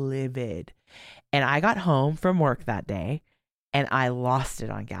 And I got home from work that day and I lost it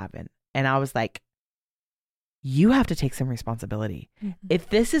on Gavin. And I was like, you have to take some responsibility. Mm-hmm. If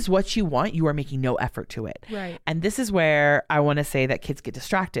this is what you want, you are making no effort to it. Right. And this is where I want to say that kids get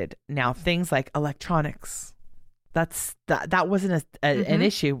distracted. Now, things like electronics, that wasn't an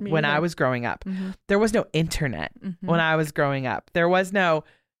issue when I was growing up. Mm-hmm. There was no internet when I was growing up. There was no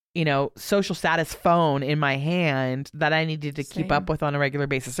social status phone in my hand that I needed to keep up with on a regular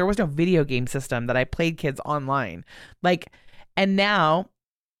basis. There was no video game system that I played kids online. And now,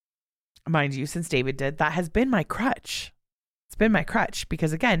 mind you, since David did, that has been my crutch. It's been my crutch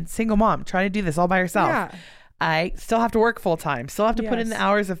because, again, single mom, trying to do this all by herself. Yeah. I still have to work full time, still have to put in the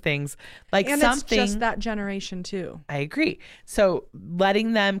hours of things and it's just that generation too. I agree. So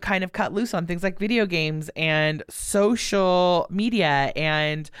letting them kind of cut loose on things like video games and social media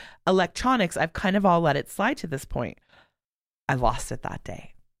and electronics, I've kind of all let it slide to this point. I lost it that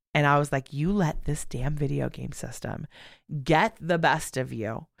day. And I was like, you let this damn video game system get the best of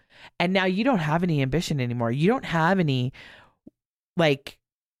you. And now you don't have any ambition anymore. You don't have any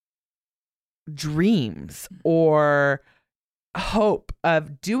dreams or hope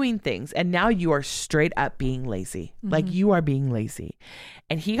of doing things, and now you are straight up being lazy. Like, you are being lazy.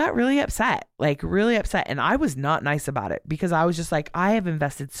 And he got really upset, and I was not nice about it, because I was just like, I have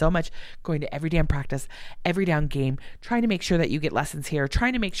invested so much going to every damn practice, every damn game, trying to make sure that you get lessons here,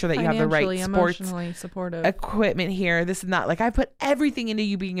 trying to make sure that you have the right sports supportive equipment here, this and that. Like, I put everything into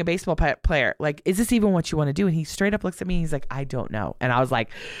you being a baseball player. Like, is this even what you want to do? And he straight up looks at me and he's like, I don't know. And I was like,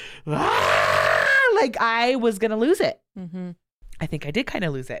 like I was gonna lose it. I think I did kind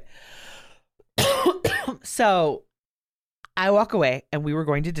of lose it. So I walk away, and we were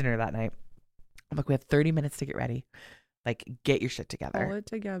going to dinner that night. I'm like, we have 30 minutes to get ready. Like, get your shit together. Pull it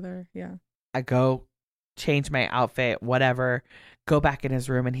together. Yeah. I go change my outfit, whatever, go back in his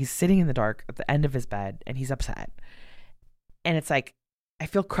room, and he's sitting in the dark at the end of his bed, and he's upset. And it's like, I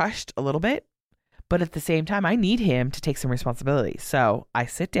feel crushed a little bit, but at the same time, I need him to take some responsibility. So I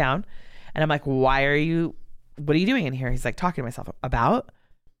sit down, and I'm like, what are you doing in here? He's like, talking to myself about,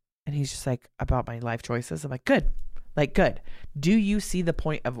 and he's just like, about my life choices. I'm like, good. Do you see the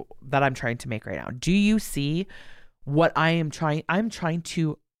point of that I'm trying to make right now? Do you see what I'm trying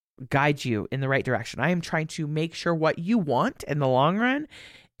to guide you in the right direction. I am trying to make sure what you want in the long run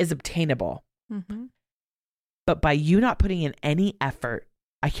is obtainable. But by you not putting in any effort,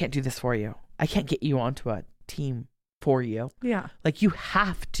 I can't do this for you. I can't get you onto a team for you. Yeah. Like, you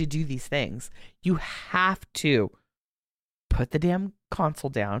have to do these things. You have to put the damn console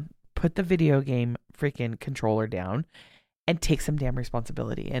down, put the video game freaking controller down, and take some damn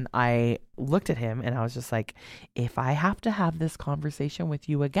responsibility. And I looked at him and I was just like, if I have to have this conversation with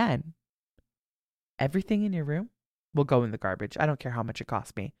you again, everything in your room will go in the garbage. I don't care how much it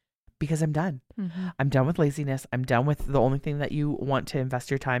costs me, because I'm done. I'm done with laziness. I'm done with the only thing that you want to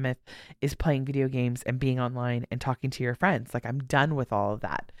invest your time in is playing video games and being online and talking to your friends. Like, I'm done with all of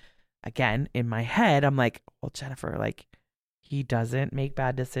that. Again, in my head, I'm like, well, Jennifer, like, he doesn't make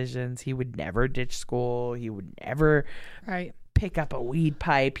bad decisions. He would never ditch school. He would never pick up a weed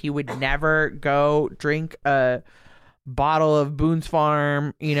pipe. He would never go drink a bottle of Boone's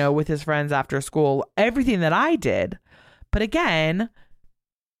Farm, with his friends after school. Everything that I did. But again,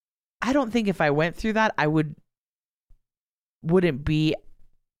 I don't think if I went through that, I wouldn't be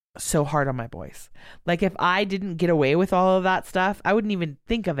so hard on my boys. Like, if I didn't get away with all of that stuff, I wouldn't even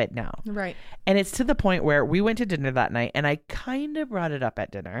think of it now. Right. And it's to the point where we went to dinner that night, and I kind of brought it up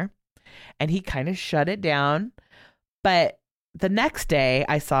at dinner, and he kind of shut it down. But the next day,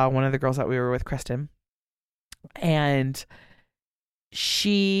 I saw one of the girls that we were with, Kristen, and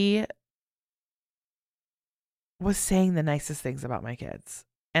she was saying the nicest things about my kids.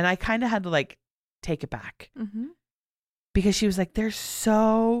 And I kind of had to, like, take it back. Because she was like, they're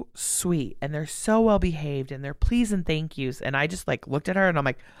so sweet and they're so well behaved and they're please and thank yous. And I just, like, looked at her and I'm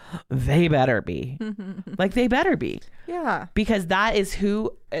like, they better be. Like, they better be. Yeah. Because that is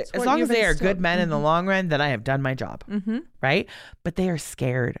who, as long as they are good men in the long run, then I have done my job. Right? But they are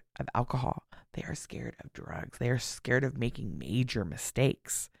scared of alcohol. They are scared of drugs. They are scared of making major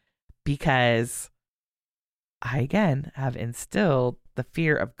mistakes, because I, again, have instilled the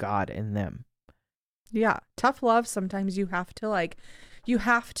fear of God in them. Yeah. Tough love. Sometimes you have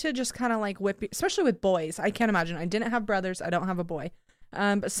to just kind of, like, whip, especially with boys. I can't imagine. I didn't have brothers. I don't have a boy.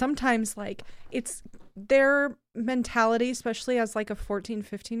 But sometimes, like, it's their mentality, especially as, like, a 14,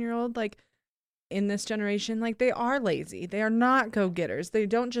 15-year-old, like, in this generation, like, they are lazy. They are not go-getters. They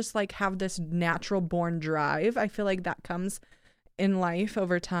don't just, like, have this natural born drive. I feel like that comes in life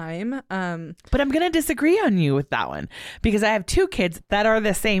over time. But I'm going to disagree on you with that one, because I have two kids that are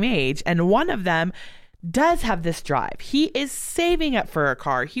the same age, and one of them does have this drive. He is saving up for a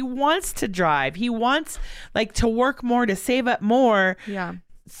car. He wants to drive. He wants, like, to work more, to save up more. Yeah.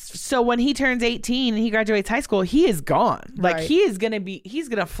 So when he turns 18 and he graduates high school, he is gone. Like, Right. he's going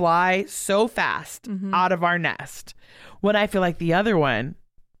to fly so fast out of our nest, when I feel like the other one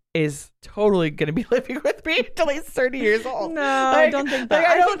is totally going to be living with me until he's 30 years old. No, Like, I don't think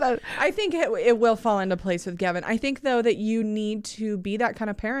that. like, I think it will fall into place with Gavin. I think, though, that you need to be that kind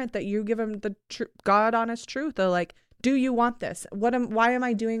of parent that you give him the God honest truth. Though, like, do you want this? Why am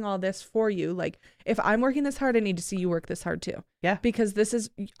I doing all this for you? Like, if I'm working this hard, I need to see you work this hard too. Yeah. Because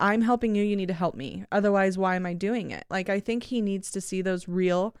I'm helping you. You need to help me. Otherwise, why am I doing it? Like, I think he needs to see those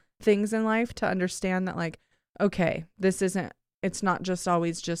real things in life to understand that, like, okay, it's not just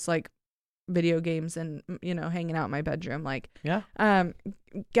always just, like, video games and, hanging out in my bedroom. Like, yeah.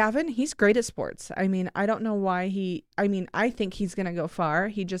 Gavin, he's great at sports. I mean, I don't know why I think he's going to go far.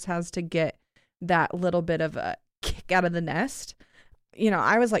 He just has to get that little bit of a kick out of the nest.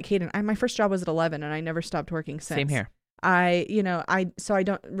 I was like Hayden, my first job was at 11 and I never stopped working since. Same here. So I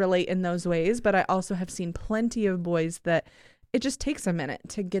don't relate in those ways, but I also have seen plenty of boys that it just takes a minute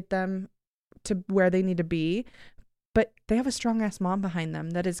to get them to where they need to be. But they have a strong ass mom behind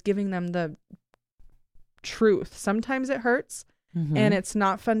them that is giving them the truth. Sometimes it hurts and it's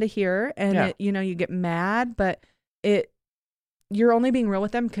not fun to hear. And you get mad, but you're only being real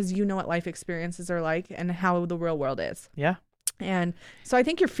with them because you know what life experiences are like and how the real world is. Yeah. And so I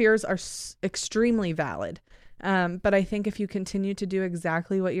think your fears are extremely valid. But I think if you continue to do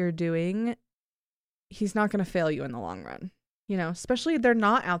exactly what you're doing, he's not going to fail you in the long run. Especially they're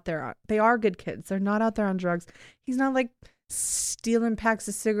not out there. They are good kids. They're not out there on drugs. He's not like stealing packs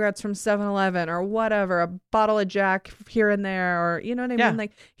of cigarettes from 7-Eleven or whatever, a bottle of Jack here and there, or you know what I mean?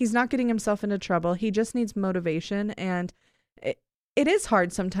 Like he's not getting himself into trouble. He just needs motivation. And it is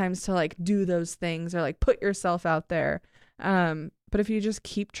hard sometimes to like do those things or like put yourself out there. But if you just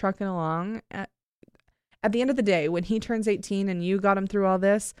keep trucking along, at the end of the day, when he turns 18 and you got him through all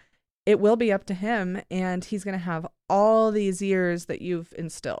this, it will be up to him, and he's going to have all these years that you've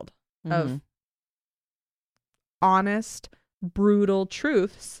instilled of honest, brutal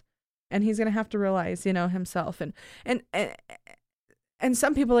truths, and he's going to have to realize, himself. And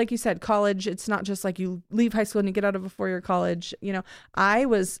some people, like you said, college, it's not just like you leave high school and you get out of a 4-year college. I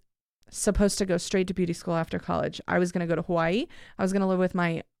was supposed to go straight to beauty school after college. I was going to go to Hawaii. I was going to live with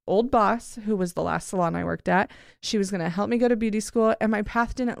my old boss, who was the last salon I worked at. She was going to help me go to beauty school, and my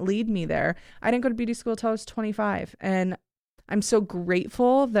path didn't lead me there. I didn't go to beauty school until I was 25, and I'm so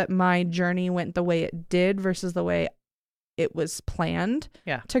grateful that my journey went the way it did versus the way it was planned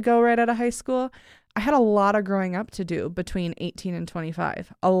to go right out of high school. I had a lot of growing up to do between 18 and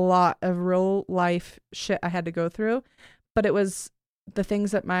 25, a lot of real life shit I had to go through, but it was the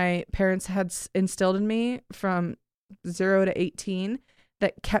things that my parents had instilled in me from 0 to 18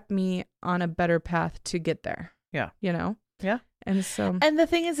 that kept me on a better path to get there. Yeah. Yeah. And the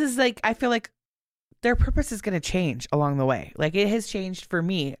thing is like, I feel like their purpose is going to change along the way. Like it has changed for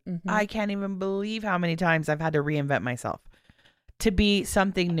me. I can't even believe how many times I've had to reinvent myself to be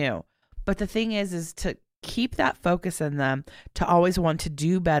something new. But the thing is to keep that focus in them, to always want to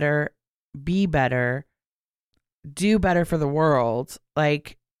do better, be better, do better for the world.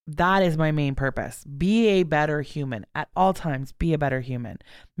 Like that is my main purpose. Be a better human at all times. Be a better human.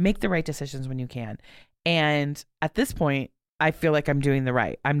 Make the right decisions when you can. And at this point, I feel like I'm doing them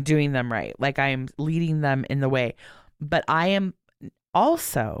right. Like I am leading them in the way. But I am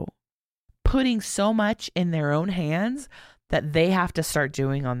also putting so much in their own hands that they have to start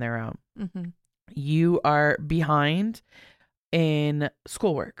doing on their own. You are behind in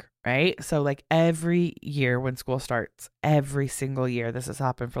schoolwork, right? So like every year when school starts, every single year, this has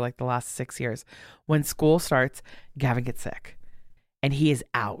happened for like the last 6 years. When school starts, Gavin gets sick and he is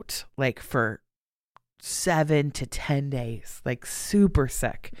out like for 7 to 10 days, like super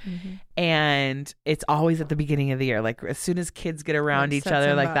sick. And it's always at the beginning of the year. Like as soon as kids get around each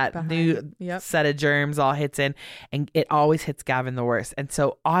other, like that new set of germs all hits in, and it always hits Gavin the worst. And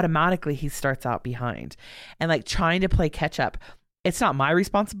so automatically he starts out behind, and like trying to play catch up. It's not my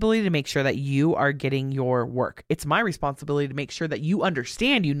responsibility to make sure that you are getting your work. It's my responsibility to make sure that you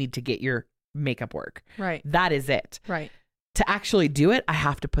understand you need to get your makeup work. Right. That is it. Right. To actually do it, I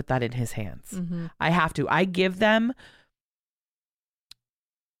have to put that in his hands. I have to. I give them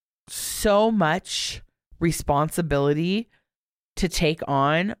so much responsibility to take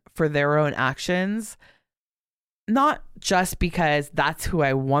on for their own actions, not just because that's who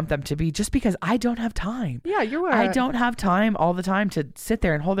I want them to be, just because I don't have time. Yeah, you're right. I don't have time all the time to sit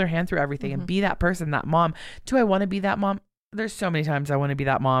there and hold their hand through everything and be that person, that mom. Do I want to be that mom? There's so many times I want to be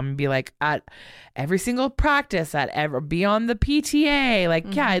that mom and be like at every single practice, be on the PTA.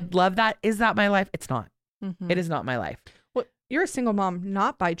 Like, yeah, I'd love that. Is that my life? It's not. It is not my life. Well, you're a single mom,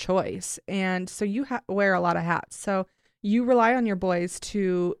 not by choice. And so you wear a lot of hats. So you rely on your boys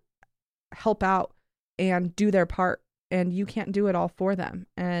to help out and do their part. And you can't do it all for them.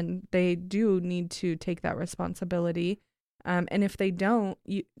 And they do need to take that responsibility. And if they don't,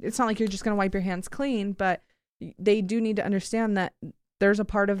 it's not like you're just going to wipe your hands clean, but they do need to understand that there's a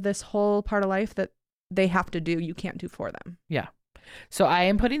part of this whole part of life that they have to do. You can't do for them. Yeah. So I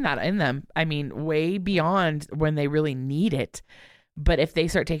am putting that in them. I mean, way beyond when they really need it. But if they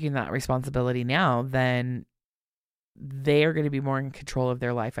start taking that responsibility now, then they are going to be more in control of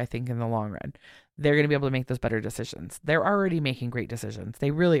their life, I think, in the long run. They're going to be able to make those better decisions. They're already making great decisions.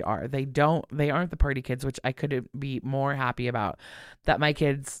 They really are. They aren't the party kids, which I couldn't be more happy about, that my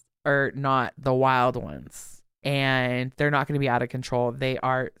kids are not the wild ones. And they're not going to be out of control. They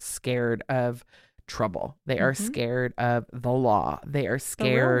are scared of trouble. They are scared of the law. They are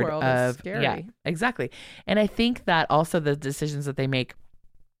scared the real world of is scary. Yeah, exactly. And I think that also the decisions that they make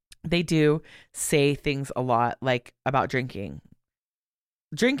they do say things a lot like about drinking.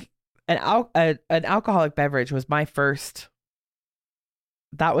 An alcoholic beverage was my first.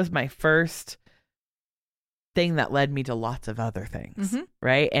 That was my first thing that led me to lots of other things,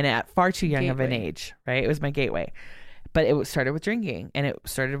 right? And at far too young of an age, right? It was my gateway. But it started with drinking, and it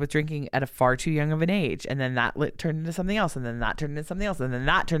started with drinking at a far too young of an age. And then that turned into something else, and then that turned into something else, and then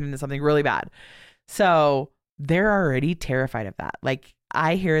that turned into something really bad. So they're already terrified of that. Like,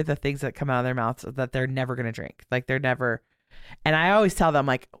 I hear the things that come out of their mouths that they're never going to drink. Like, they're never. And I always tell them,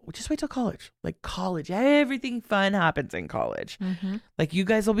 like, just wait till college. Like, college, everything fun happens in college. Like, you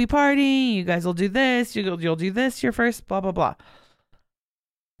guys will be partying. You guys will do this. You'll do this your first, blah, blah, blah.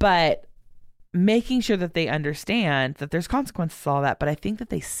 But making sure that they understand that there's consequences to all that. But I think that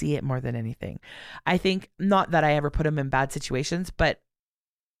they see it more than anything. I think not that I ever put them in bad situations, but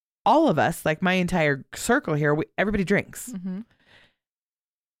all of us, like my entire circle here, everybody drinks.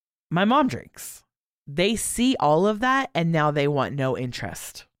 My mom drinks. They see all of that, and now they want no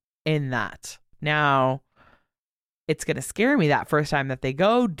interest in that. Now, it's going to scare me that first time that they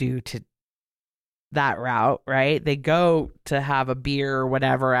go due to that route, right? They go to have a beer or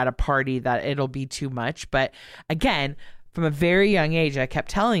whatever at a party, that it'll be too much. But again, from a very young age, I kept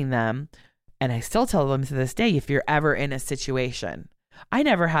telling them, and I still tell them to this day, if you're ever in a situation,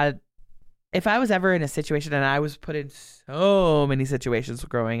 if I was ever in a situation, and I was put in so many situations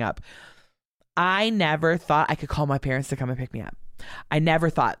growing up, I never thought I could call my parents to come and pick me up. I never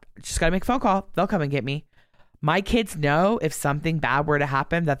thought, just got to make a phone call. They'll come and get me. My kids know if something bad were to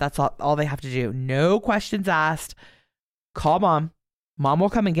happen, that's all they have to do. No questions asked. Call mom. Mom will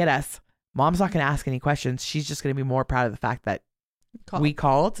come and get us. Mom's not going to ask any questions. She's just going to be more proud of the fact that we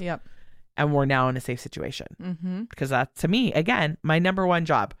called. Yep. And we're now in a safe situation. Because that's, to me, again, my number one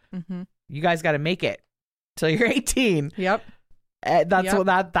job. You guys got to make it till you're 18. Yep.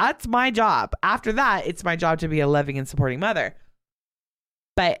 That's my job. After that, it's my job to be a loving and supporting mother.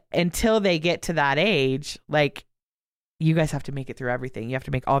 But until they get to that age, like, you guys have to make it through everything. You have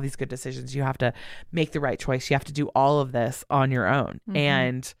to make all these good decisions. You have to make the right choice. You have to do all of this on your own.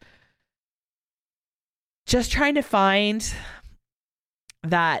 And just trying to find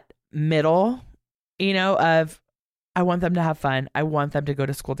that middle, of, I want them to have fun. I want them to go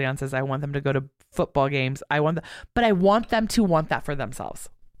to school dances. I want them to go to football games. But I want them to want that for themselves.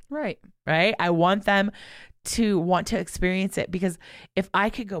 Right. Right. I want them to want to experience it, because if I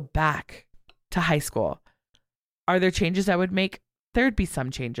could go back to high school, are there changes I would make? There'd be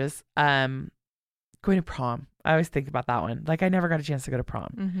some changes. Going to prom. I always think about that one. Like, I never got a chance to go to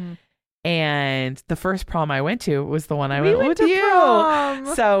prom. And the first prom I went to was the one I went with you.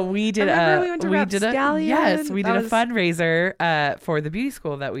 Prom. So we did we did a fundraiser for the beauty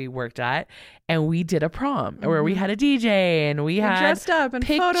school that we worked at, and we did a prom where we had a DJ and we had dressed up and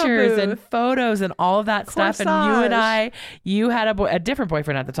pictures and photos and all of that stuff. And you had a different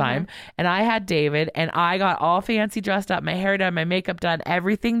boyfriend at the time, and I had David, and I got all fancy dressed up, my hair done, my makeup done,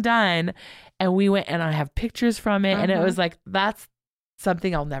 everything done, and we went, and I have pictures from it, and it was like, that's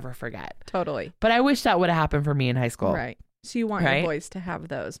something I'll never forget. Totally. But I wish that would have happened for me in high school. Right. So you want your boys to have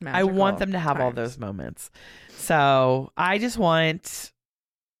those magical I want them to have all those moments. So I just want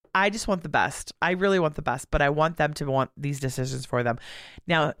the best. I really want the best, but I want them to want these decisions for them.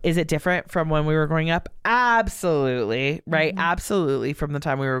 Now, is it different from when we were growing up? Absolutely. Right. Absolutely. From the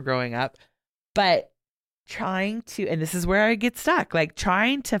time we were growing up. But trying to, and this is where I get stuck, like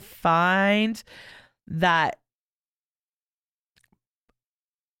trying to find that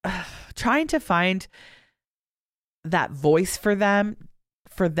voice for them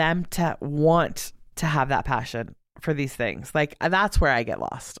to want to have that passion for these things. Like, that's where I get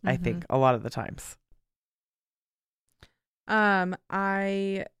lost, I think, a lot of the times.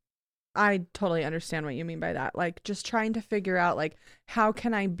 I totally understand what you mean by that. Like, just trying to figure out, like, how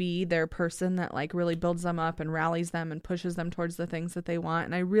can I be their person that, like, really builds them up and rallies them and pushes them towards the things that they want.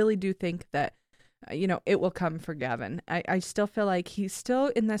 And I really do think that, it will come for Gavin. I still feel like he's still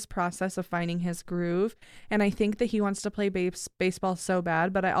in this process of finding his groove. And I think that he wants to play baseball so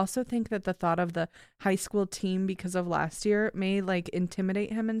bad. But I also think that the thought of the high school team because of last year may, like,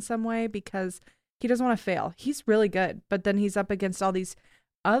 intimidate him in some way, because he doesn't want to fail. He's really good. But then he's up against all these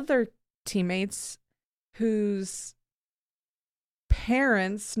other teammates whose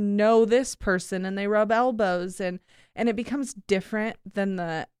parents know this person and they rub elbows, and it becomes different than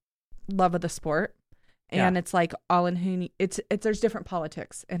the love of the sport. And it's like all in who it's there's different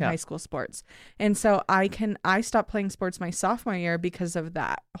politics in high school sports. And so I stopped playing sports my sophomore year because of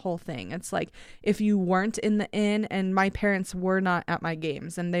that whole thing. It's like, if you weren't in the inn, and my parents were not at my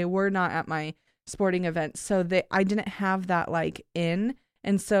games and they were not at my sporting events, so I didn't have that, like, in.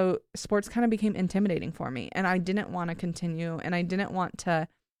 And so sports kind of became intimidating for me, and I didn't want to continue, and I didn't want to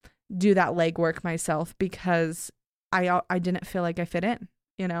do that legwork myself because I didn't feel like I fit in,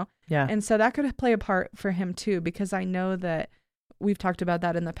 you know? Yeah. And so that could play a part for him too, because I know that we've talked about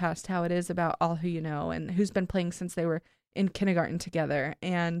that in the past, how it is about all who you know and who's been playing since they were in kindergarten together.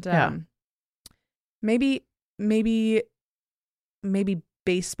 And maybe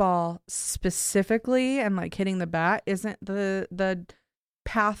baseball specifically and like hitting the bat isn't the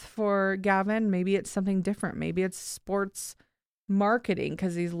path for Gavin. Maybe it's something different. Maybe it's sports marketing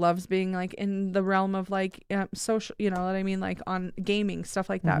because he loves being like in the realm of like social, you know what I mean, like on gaming, stuff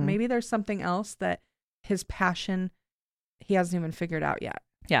like that. Maybe there's something else that his passion he hasn't even figured out yet.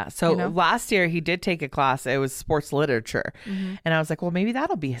 Yeah. So you know? last year he did take a class. It was sports literature. And I was like, well, maybe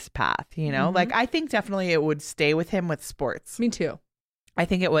that'll be his path, you know? Like, I think definitely it would stay with him with sports. Me too. I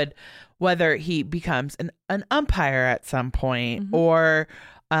think it would, whether he becomes an umpire at some point or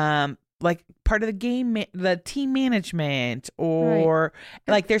like part of the game, the team management, or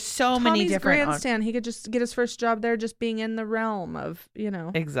like there's so many different. Grandstand. He could just get his first job there, just being in the realm of, you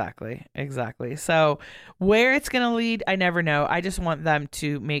know. Exactly. So where it's going to lead, I never know. I just want them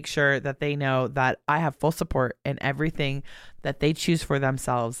to make sure that they know that I have full support in everything that they choose for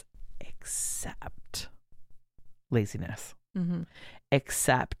themselves, except laziness.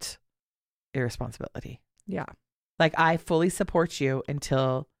 Except irresponsibility. Yeah. Like, I fully support you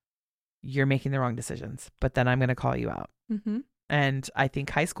until you're making the wrong decisions, but then I'm going to call you out. And I think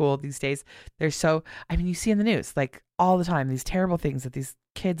high school these days, there's you see in the news, like all the time, these terrible things that these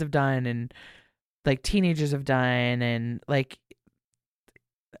kids have done and like teenagers have done, and like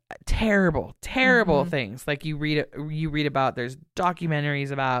terrible things. Like you read about, there's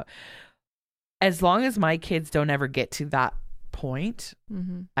documentaries about. As long as my kids don't ever get to that point,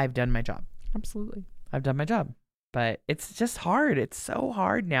 I've done my job. Absolutely. I've done my job. But it's just hard. It's so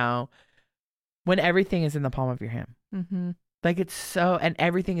hard now when everything is in the palm of your hand. Like it's so, and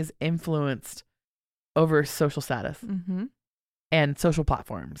everything is influenced over social status and social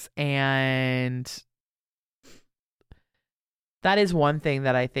platforms. And that is one thing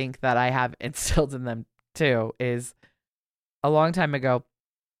that I think that I have instilled in them too, is a long time ago,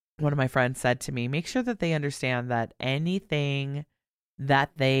 one of my friends said to me, make sure that they understand that anything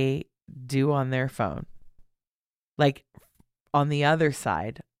that they do on their phone, like on the other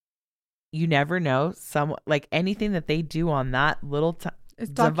side, you never know, like anything that they do on that little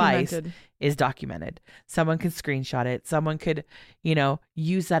device is documented. Someone could screenshot it. Someone could,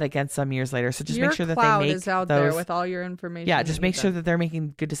 use that against them years later. So just make sure that they make is out there with all your information. Yeah, just make sure that they're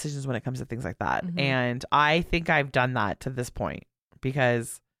making good decisions when it comes to things like that. And I think I've done that to this point,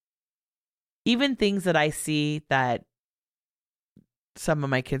 because even things that I see that some of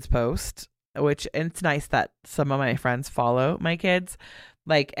my kids post, which, and it's nice that some of my friends follow my kids,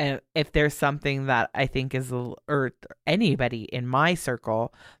 like, and if there's something that I think is, or anybody in my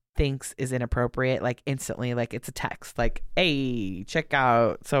circle thinks is inappropriate, like instantly, like it's a text, like, hey, check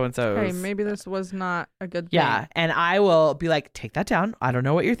out so-and-so. Hey, maybe this was not a good thing. Yeah, and I will be like, take that down. I don't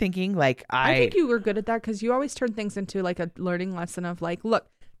know what you're thinking. Like, I think you were good at that, because you always turn things into like a learning lesson of like, look,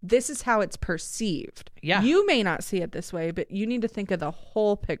 this is how it's perceived. Yeah. You may not see it this way, but you need to think of the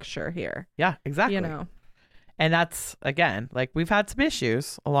whole picture here. Yeah, exactly. And that's, again, like we've had some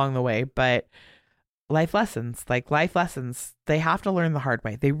issues along the way, but life lessons, they have to learn the hard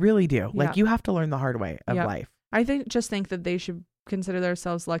way. They really do. Like you have to learn the hard way of life. I just think that they should consider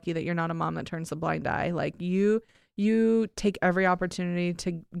themselves lucky that you're not a mom that turns a blind eye. Like you take every opportunity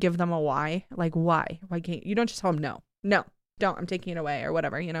to give them a why. Like, why can't you don't just tell them no. Don't, I'm taking it away or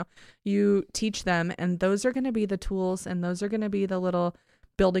whatever, you teach them, and those are going to be the tools, and those are going to be the little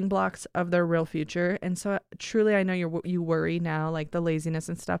building blocks of their real future. And so truly, I know you worry now, like the laziness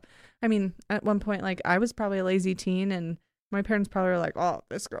and stuff. I mean, at one point, like I was probably a lazy teen, and my parents probably were like, oh,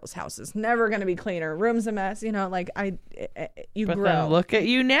 this girl's house is never going to be clean, her room's a mess, like you but grow. Then look at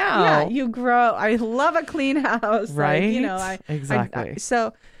you now. Yeah, you grow. I love a clean house. Right. Like, exactly.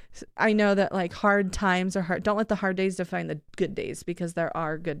 So I know that like hard times are hard. Don't let the hard days define the good days, because there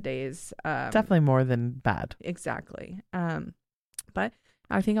are good days. Definitely more than bad. Exactly. But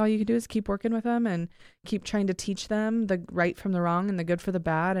I think all you can do is keep working with them and keep trying to teach them the right from the wrong and the good for the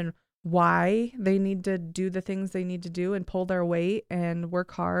bad, and why they need to do the things they need to do and pull their weight and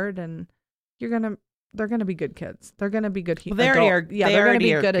work hard. And they're gonna be good kids. They're gonna be good. Well, they already are. Yeah, they're gonna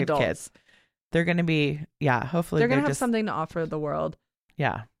be good adults. Kids. They're gonna be. Yeah, hopefully they're gonna have something to offer the world.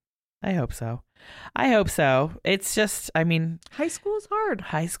 Yeah. I hope so. It's just, I mean, high school is hard.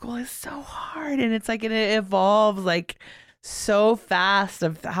 High school is so hard, and it's like it evolves like so fast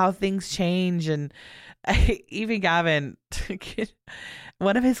of how things change. And even Gavin,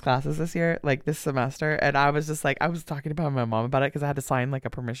 one of his classes this year, like this semester, and I was just like, I was talking about my mom about it because I had to sign like a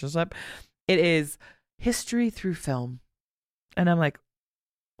permission slip. It is history through film. And I'm like,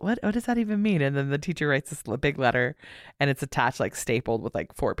 what does that even mean? And then the teacher writes this big letter and it's attached, like stapled with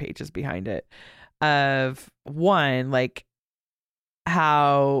like 4 pages behind it of one, like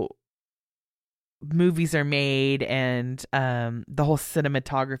how movies are made and the whole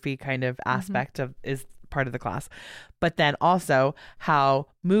cinematography kind of aspect of is part of the class, but then also how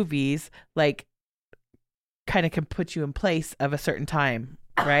movies like kind of can put you in place of a certain time,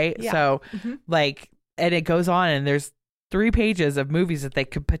 right? Yeah. So like, and it goes on and there's 3 pages of movies that they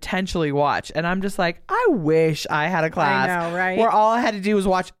could potentially watch. And I'm just like, I wish I had a class I know, right? where all I had to do was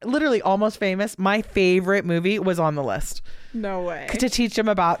watch literally Almost Famous. My favorite movie was on the list. No way. To teach them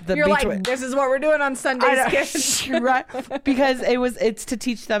about the You're like, this is what we're doing on Sundays, kids. Right. Because it's to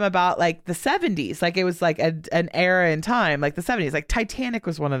teach them about like the 70s. Like it was like an era in time, like the 70s. Like Titanic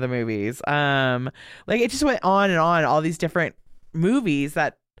was one of the movies. Like it just went on and on, all these different movies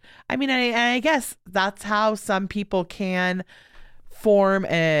that, I mean, I guess that's how some people can form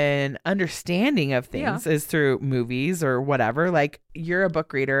an understanding of things is through movies or whatever. Like you're a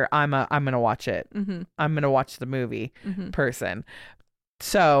book reader. I'm going to watch it. I'm going to watch the movie person.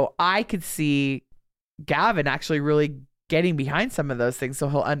 So I could see Gavin actually really getting behind some of those things so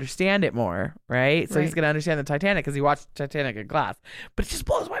he'll understand it more, right? So he's going to understand the Titanic because he watched Titanic in class. But it just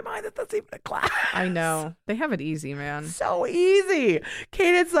blows my mind that that's even a class. I know. They have it easy, man. So easy.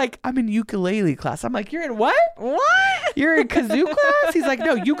 Kaden's like, I'm in ukulele class. I'm like, you're in what? What? You're in kazoo class? He's like,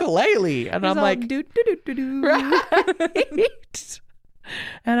 no, ukulele. And I'm like, do do do do do. right.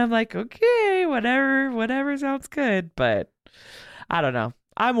 And I'm like, okay, whatever sounds good. But I don't know.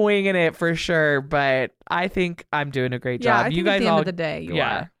 I'm winging it for sure, but I think I'm doing a great job. I think you guys at the all end of the day, you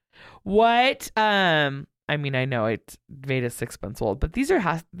are. What? I mean, I know it's Veda's 6 months old, but these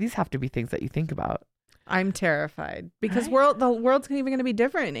have to be things that you think about. I'm terrified because Right? the world's even going to be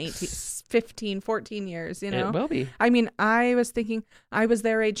different in 18, 15, 14 years, you know? It will be. I mean, I was thinking I was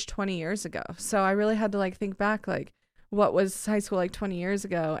their age 20 years ago. So I really had to like think back, like what was high school like 20 years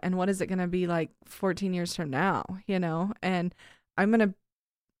ago and what is it going to be like 14 years from now, you know? And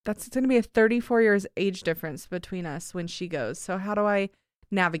it's going to be a 34 years age difference between us when she goes. So how do I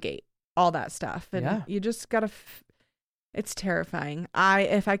navigate all that stuff? And you just got to, it's terrifying.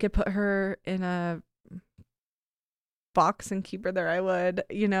 If I could put her in a box and keep her there, I would,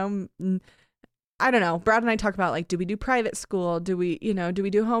 you know. I don't know. Brad and I talk about like, do we do private school? Do we do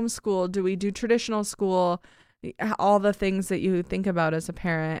homeschool? Do we do traditional school? All the things that you think about as a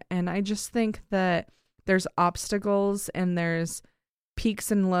parent. And I just think that there's obstacles and there's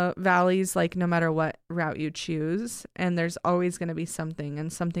peaks and valleys, like no matter what route you choose, and there's always going to be something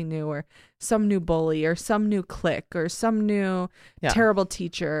new, or some new bully, or some new clique, or some new terrible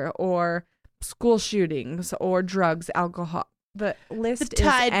teacher, or school shootings, or drugs, alcohol. The list the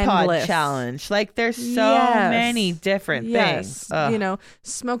Tide is endless. Pod challenge. Like there's so many different things. You know,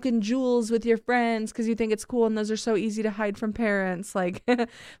 smoking jewels with your friends because you think it's cool, and those are so easy to hide from parents. Like,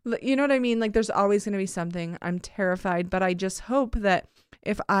 you know what I mean? Like there's always going to be something. I'm terrified, but I just hope that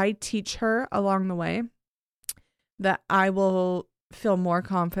if I teach her along the way, that I will feel more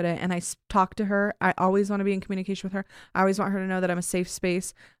confident and I talk to her. I always want to be in communication with her. I always want her to know that I'm a safe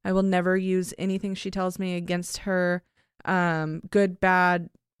space. I will never use anything she tells me against her. Good,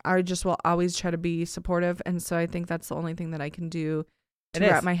 bad. I just will always try to be supportive. And so I think that's the only thing that I can do to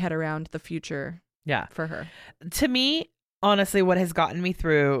wrap my head around the future for her. To me, honestly, what has gotten me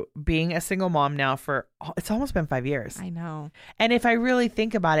through being a single mom now it's almost been 5 years. I know. And if I really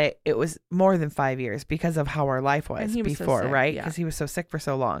think about it, it was more than 5 years because of how our life was before, right? Because he was so sick for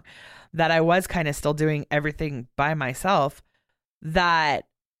so long that I was kind of still doing everything by myself, that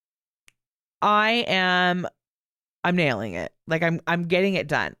I'm nailing it. Like I'm getting it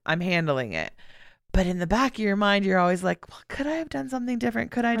done. I'm handling it. But in the back of your mind, you're always like, well, could I have done something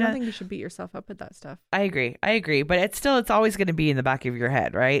different? I don't think you should beat yourself up with that stuff. I agree. But it's always going to be in the back of your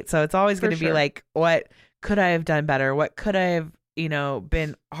head, right? So it's always going to be like, what could I have done better? What could I have,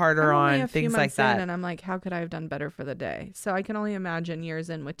 been harder on, things like that. And I'm like, how could I have done better for the day? So I can only imagine years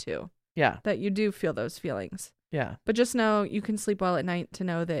in with 2. Yeah. That you do feel those feelings. Yeah. But just know you can sleep well at night to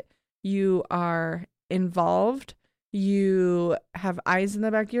know that you are involved. You have eyes in the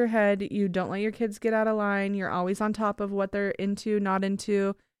back of your head. You don't let your kids get out of line. You're always on top of what they're into, not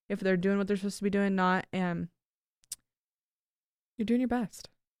into, if they're doing what they're supposed to be doing, not. And you're doing your best.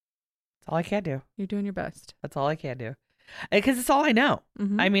 That's all I can do. You're doing your best. That's all I can do. Because it's all I know.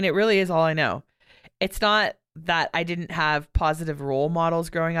 Mm-hmm. I mean, it really is all I know. It's not that I didn't have positive role models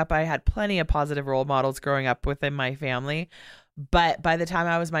growing up. I had plenty of positive role models growing up within my family. But by the time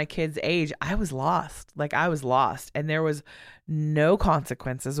I was my kid's age, I was lost. Like I was lost, and there was no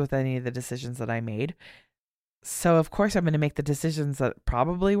consequences with any of the decisions that I made. So of course I'm going to make the decisions that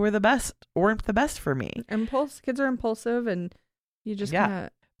probably weren't the best for me. Kids are impulsive, and you just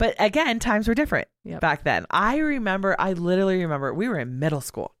But again, times were different Yep. back then. I literally remember we were in middle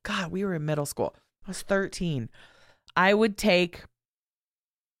school. God, we were in middle school. I was 13. I would take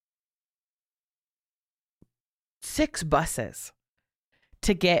 6 buses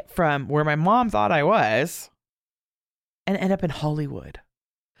to get from where my mom thought I was and end up in Hollywood.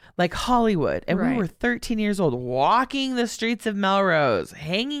 Like Hollywood. And we were 13 years old, walking the streets of Melrose,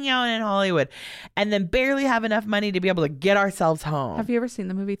 hanging out in Hollywood, and then barely have enough money to be able to get ourselves home. Have you ever seen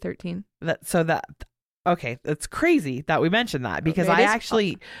the movie 13? Okay, it's crazy that we mentioned that because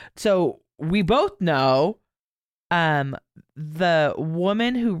so we both know the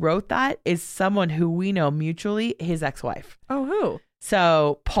woman who wrote that is someone who we know mutually, his ex-wife. Oh, who?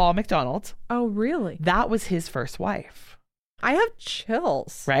 So Paul McDonald. Oh, really? That was his first wife. I have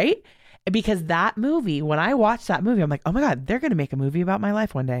chills. Right? Because that movie, when I watched that movie, I'm like, oh my God, they're going to make a movie about my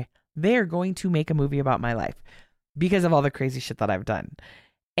life one day. They're going to make a movie about my life because of all the crazy shit that I've done.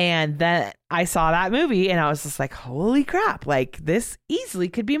 And then I saw that movie and I was just like, holy crap, like this easily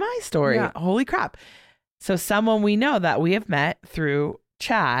could be my story. Yeah. Holy crap. So someone we know that we have met through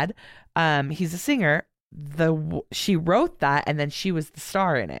Chad, he's a singer. She wrote that and then she was the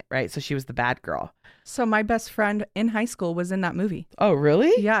star in it, right? So she was the bad girl. So my best friend in high school was in that movie. Oh,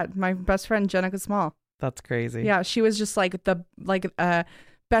 really? Yeah, my best friend Jenica Small. That's crazy. Yeah, she was just like the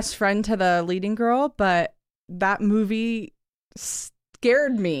best friend to the leading girl, but that movie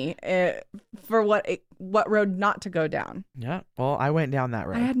scared me for what road not to go down. Yeah. Well, I went down that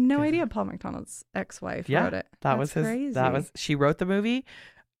road. I had no idea Paul McDonald's ex-wife wrote it. That was his. Crazy. She wrote the movie.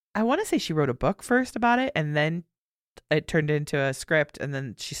 I want to say she wrote a book first about it, and then it turned into a script, and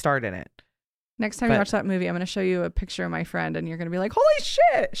then she starred in it. Next time you watch that movie, I'm going to show you a picture of my friend, and you're going to be like, holy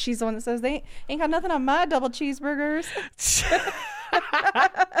shit. She's the one that says, they ain't got nothing on my double cheeseburgers.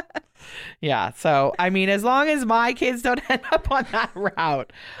 Yeah. So, I mean, as long as my kids don't end up on that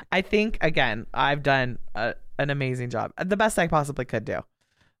route, I think, again, I've done an amazing job. The best I possibly could do.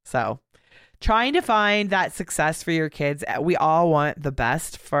 So, trying to find that success for your kids. We all want the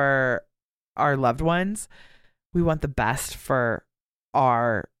best for our loved ones. We want the best for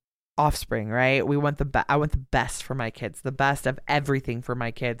our offspring, right? We want I want the best for my kids, the best of everything for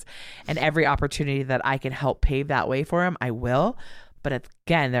my kids, and every opportunity that I can help pave that way for them, I will. But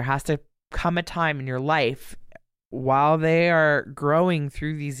again, there has to come a time in your life while they are growing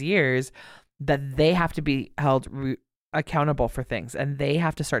through these years that they have to be held accountable for things, and they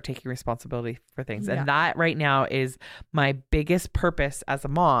have to start taking responsibility for things. Yeah. And that right now is my biggest purpose as a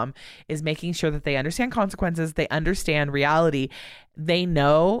mom, is making sure that they understand consequences, they understand reality, they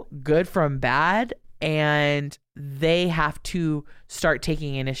know good from bad, and they have to start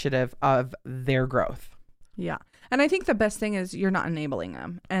taking initiative of their growth. Yeah. And I think the best thing is you're not enabling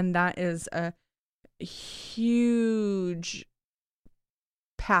them. And that is a huge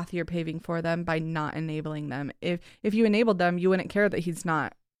path you're paving for them by not enabling them. If you enabled them, you wouldn't care that he's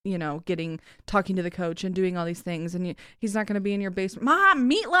not, talking to the coach and doing all these things, and he's not going to be in your basement, Mom,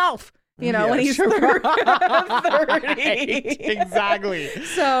 meatloaf, when he's 30. Right. Exactly.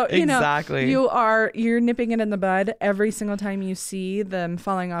 So, you're nipping it in the bud every single time you see them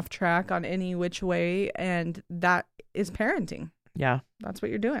falling off track on any which way, and that is parenting. Yeah. That's what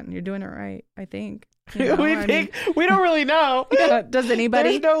you're doing. You're doing it right, I think. We don't really know. Does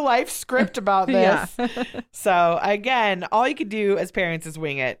anybody? There's no life script about this. Yeah. So again, all you can do as parents is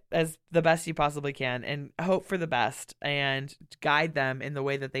wing it as the best you possibly can and hope for the best and guide them in the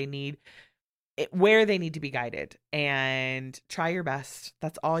way that they need, where they need to be guided, and try your best.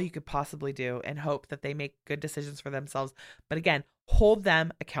 That's all you could possibly do, and hope that they make good decisions for themselves. But again, hold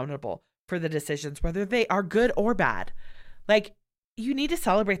them accountable for the decisions, whether they are good or bad. Like, you need to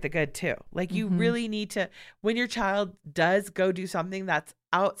celebrate the good too. Like, you really need to, when your child does go do something that's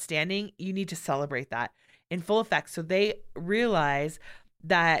outstanding, you need to celebrate that in full effect, so they realize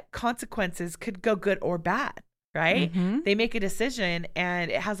that consequences could go good or bad, right? They make a decision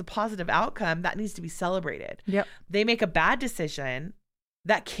and it has a positive outcome that needs to be celebrated. Yep. They make a bad decision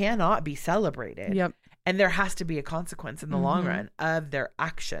that cannot be celebrated. Yep. And there has to be a consequence in the long run of their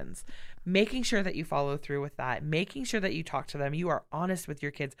actions. Making sure that you follow through with that, making sure that you talk to them, you are honest with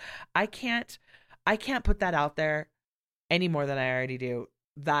your kids. I can't put that out there any more than I already do.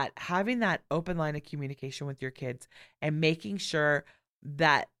 That having that open line of communication with your kids and making sure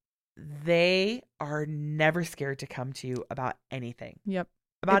that they are never scared to come to you about anything. Yep.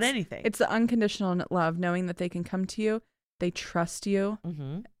 About anything. It's the unconditional love, knowing that they can come to you They trust you.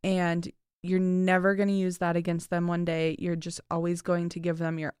 Mm-hmm. And you're never going to use that against them one day. You're just always going to give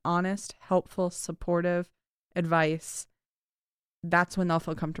them your honest, helpful, supportive advice. That's when they'll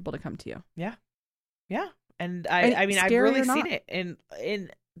feel comfortable to come to you. Yeah. And And I mean, I've scary really or seen not. it in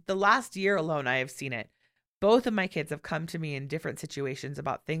the last year alone. I have seen it. Both of my kids have come to me in different situations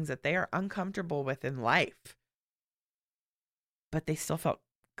about things that they are uncomfortable with in life, but they still felt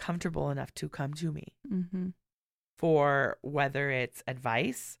comfortable enough to come to me Mm-hmm. for whether it's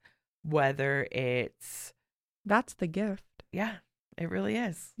advice, whether it's, That's the gift. yeah, it really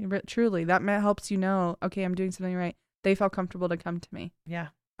is. But truly, that helps you know, okay, I'm doing something right. They felt comfortable to come to me. Yeah.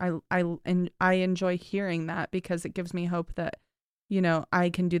 I enjoy hearing that because it gives me hope that, you know,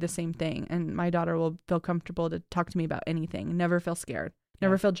 I can do the same thing, and my daughter will feel comfortable to talk to me about anything. Never feel scared.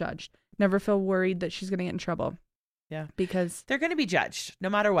 Never feel judged. Never feel worried that she's going to get in trouble. Yeah. Because They're going to be judged no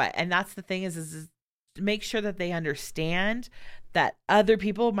matter what. And that's the thing is make sure that they understand that other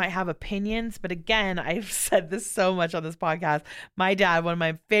people might have opinions. But again, I've said this so much on this podcast. My dad, one of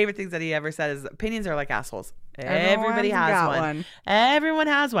my favorite things that he ever said is opinions are like assholes. Everybody has one. Everyone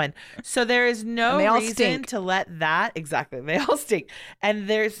has one. So there is no reason stink. to let that, exactly. They all stink. And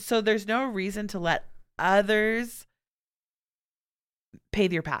there's no reason to let others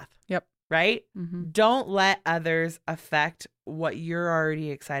pave your path. Yep. Right? Mm-hmm. Don't let others affect what you're already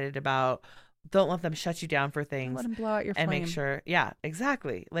excited about. Don't let them shut you down for things. Let them blow out your and flame. make sure, yeah,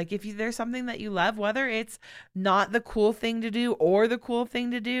 exactly. Like if there's something that you love, whether it's not the cool thing to do or the cool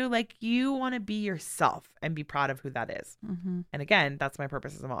thing to do, like you want to be yourself and be proud of who that is. Mm-hmm. And again, that's my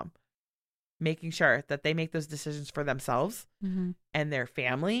purpose as a mom, making sure that they make those decisions for themselves Mm-hmm. and their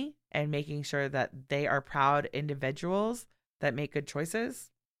family, and making sure that they are proud individuals that make good choices.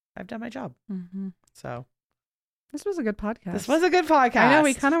 I've done my job. Mm-hmm. So This was a good podcast. this was a good podcast. I know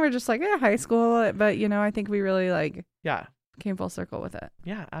we kind of were just like, yeah, high school, but you know, I think we really like yeah. came full circle with it.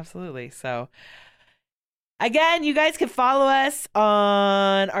 Yeah, absolutely. So again, you guys can follow us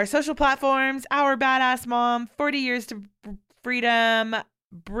on our social platforms, Our Badass Mom, 40 Years to Freedom,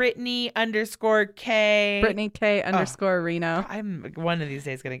 Brittany _K. Brittany K _ Reno. I'm one of these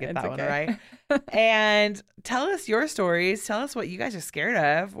days going to get It's that one okay. right. And tell us your stories. Tell us what you guys are scared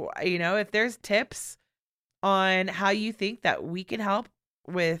of. You know, if there's tips on how you think that we can help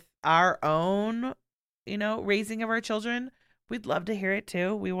with our own, you know, raising of our children, we'd love to hear it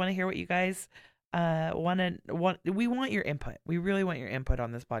too. We want to hear what you guys we want your input. We really want your input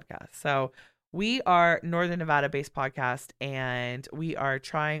on this podcast. So we are Northern Nevada based podcast, and we are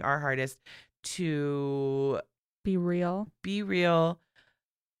trying our hardest to Be real.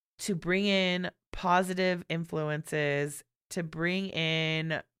 to bring in positive influences, to bring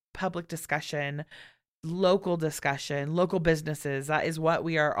in public discussion, local businesses. That is what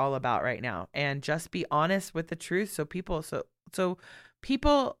we are all about right now. And just be honest with the truth so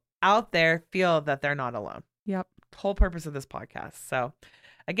people out there feel that they're not alone. Yep. Whole purpose of this podcast. So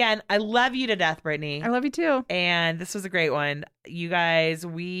again, I love you to death, Brittany. I love you too. And this was a great one. You guys,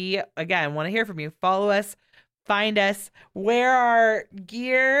 we, again, want to hear from you. Follow us. Find us. Wear our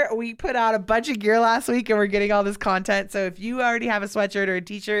gear. We put out a bunch of gear last week and we're getting all this content. So if you already have a sweatshirt or a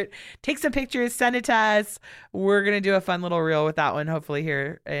t-shirt, take some pictures, send it to us. We're going to do a fun little reel with that one, hopefully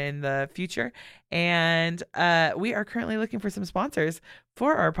here in the future. And we are currently looking for some sponsors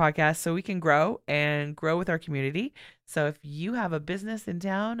for our podcast so we can grow with our community. So if you have a business in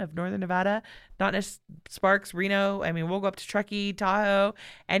town of Northern Nevada, not just Sparks, Reno, I mean, we'll go up to Truckee, Tahoe,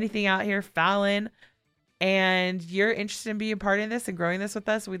 anything out here, Fallon, and you're interested in being part of this and growing this with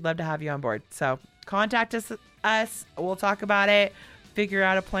us, we'd love to have you on board. So contact us. We'll talk about it, figure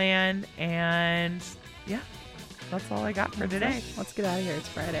out a plan, and yeah, that's all I got for today. Let's get out of here. It's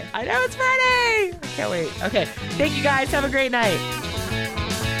Friday. I know it's Friday. I can't wait. Okay. Thank you guys. Have a great night.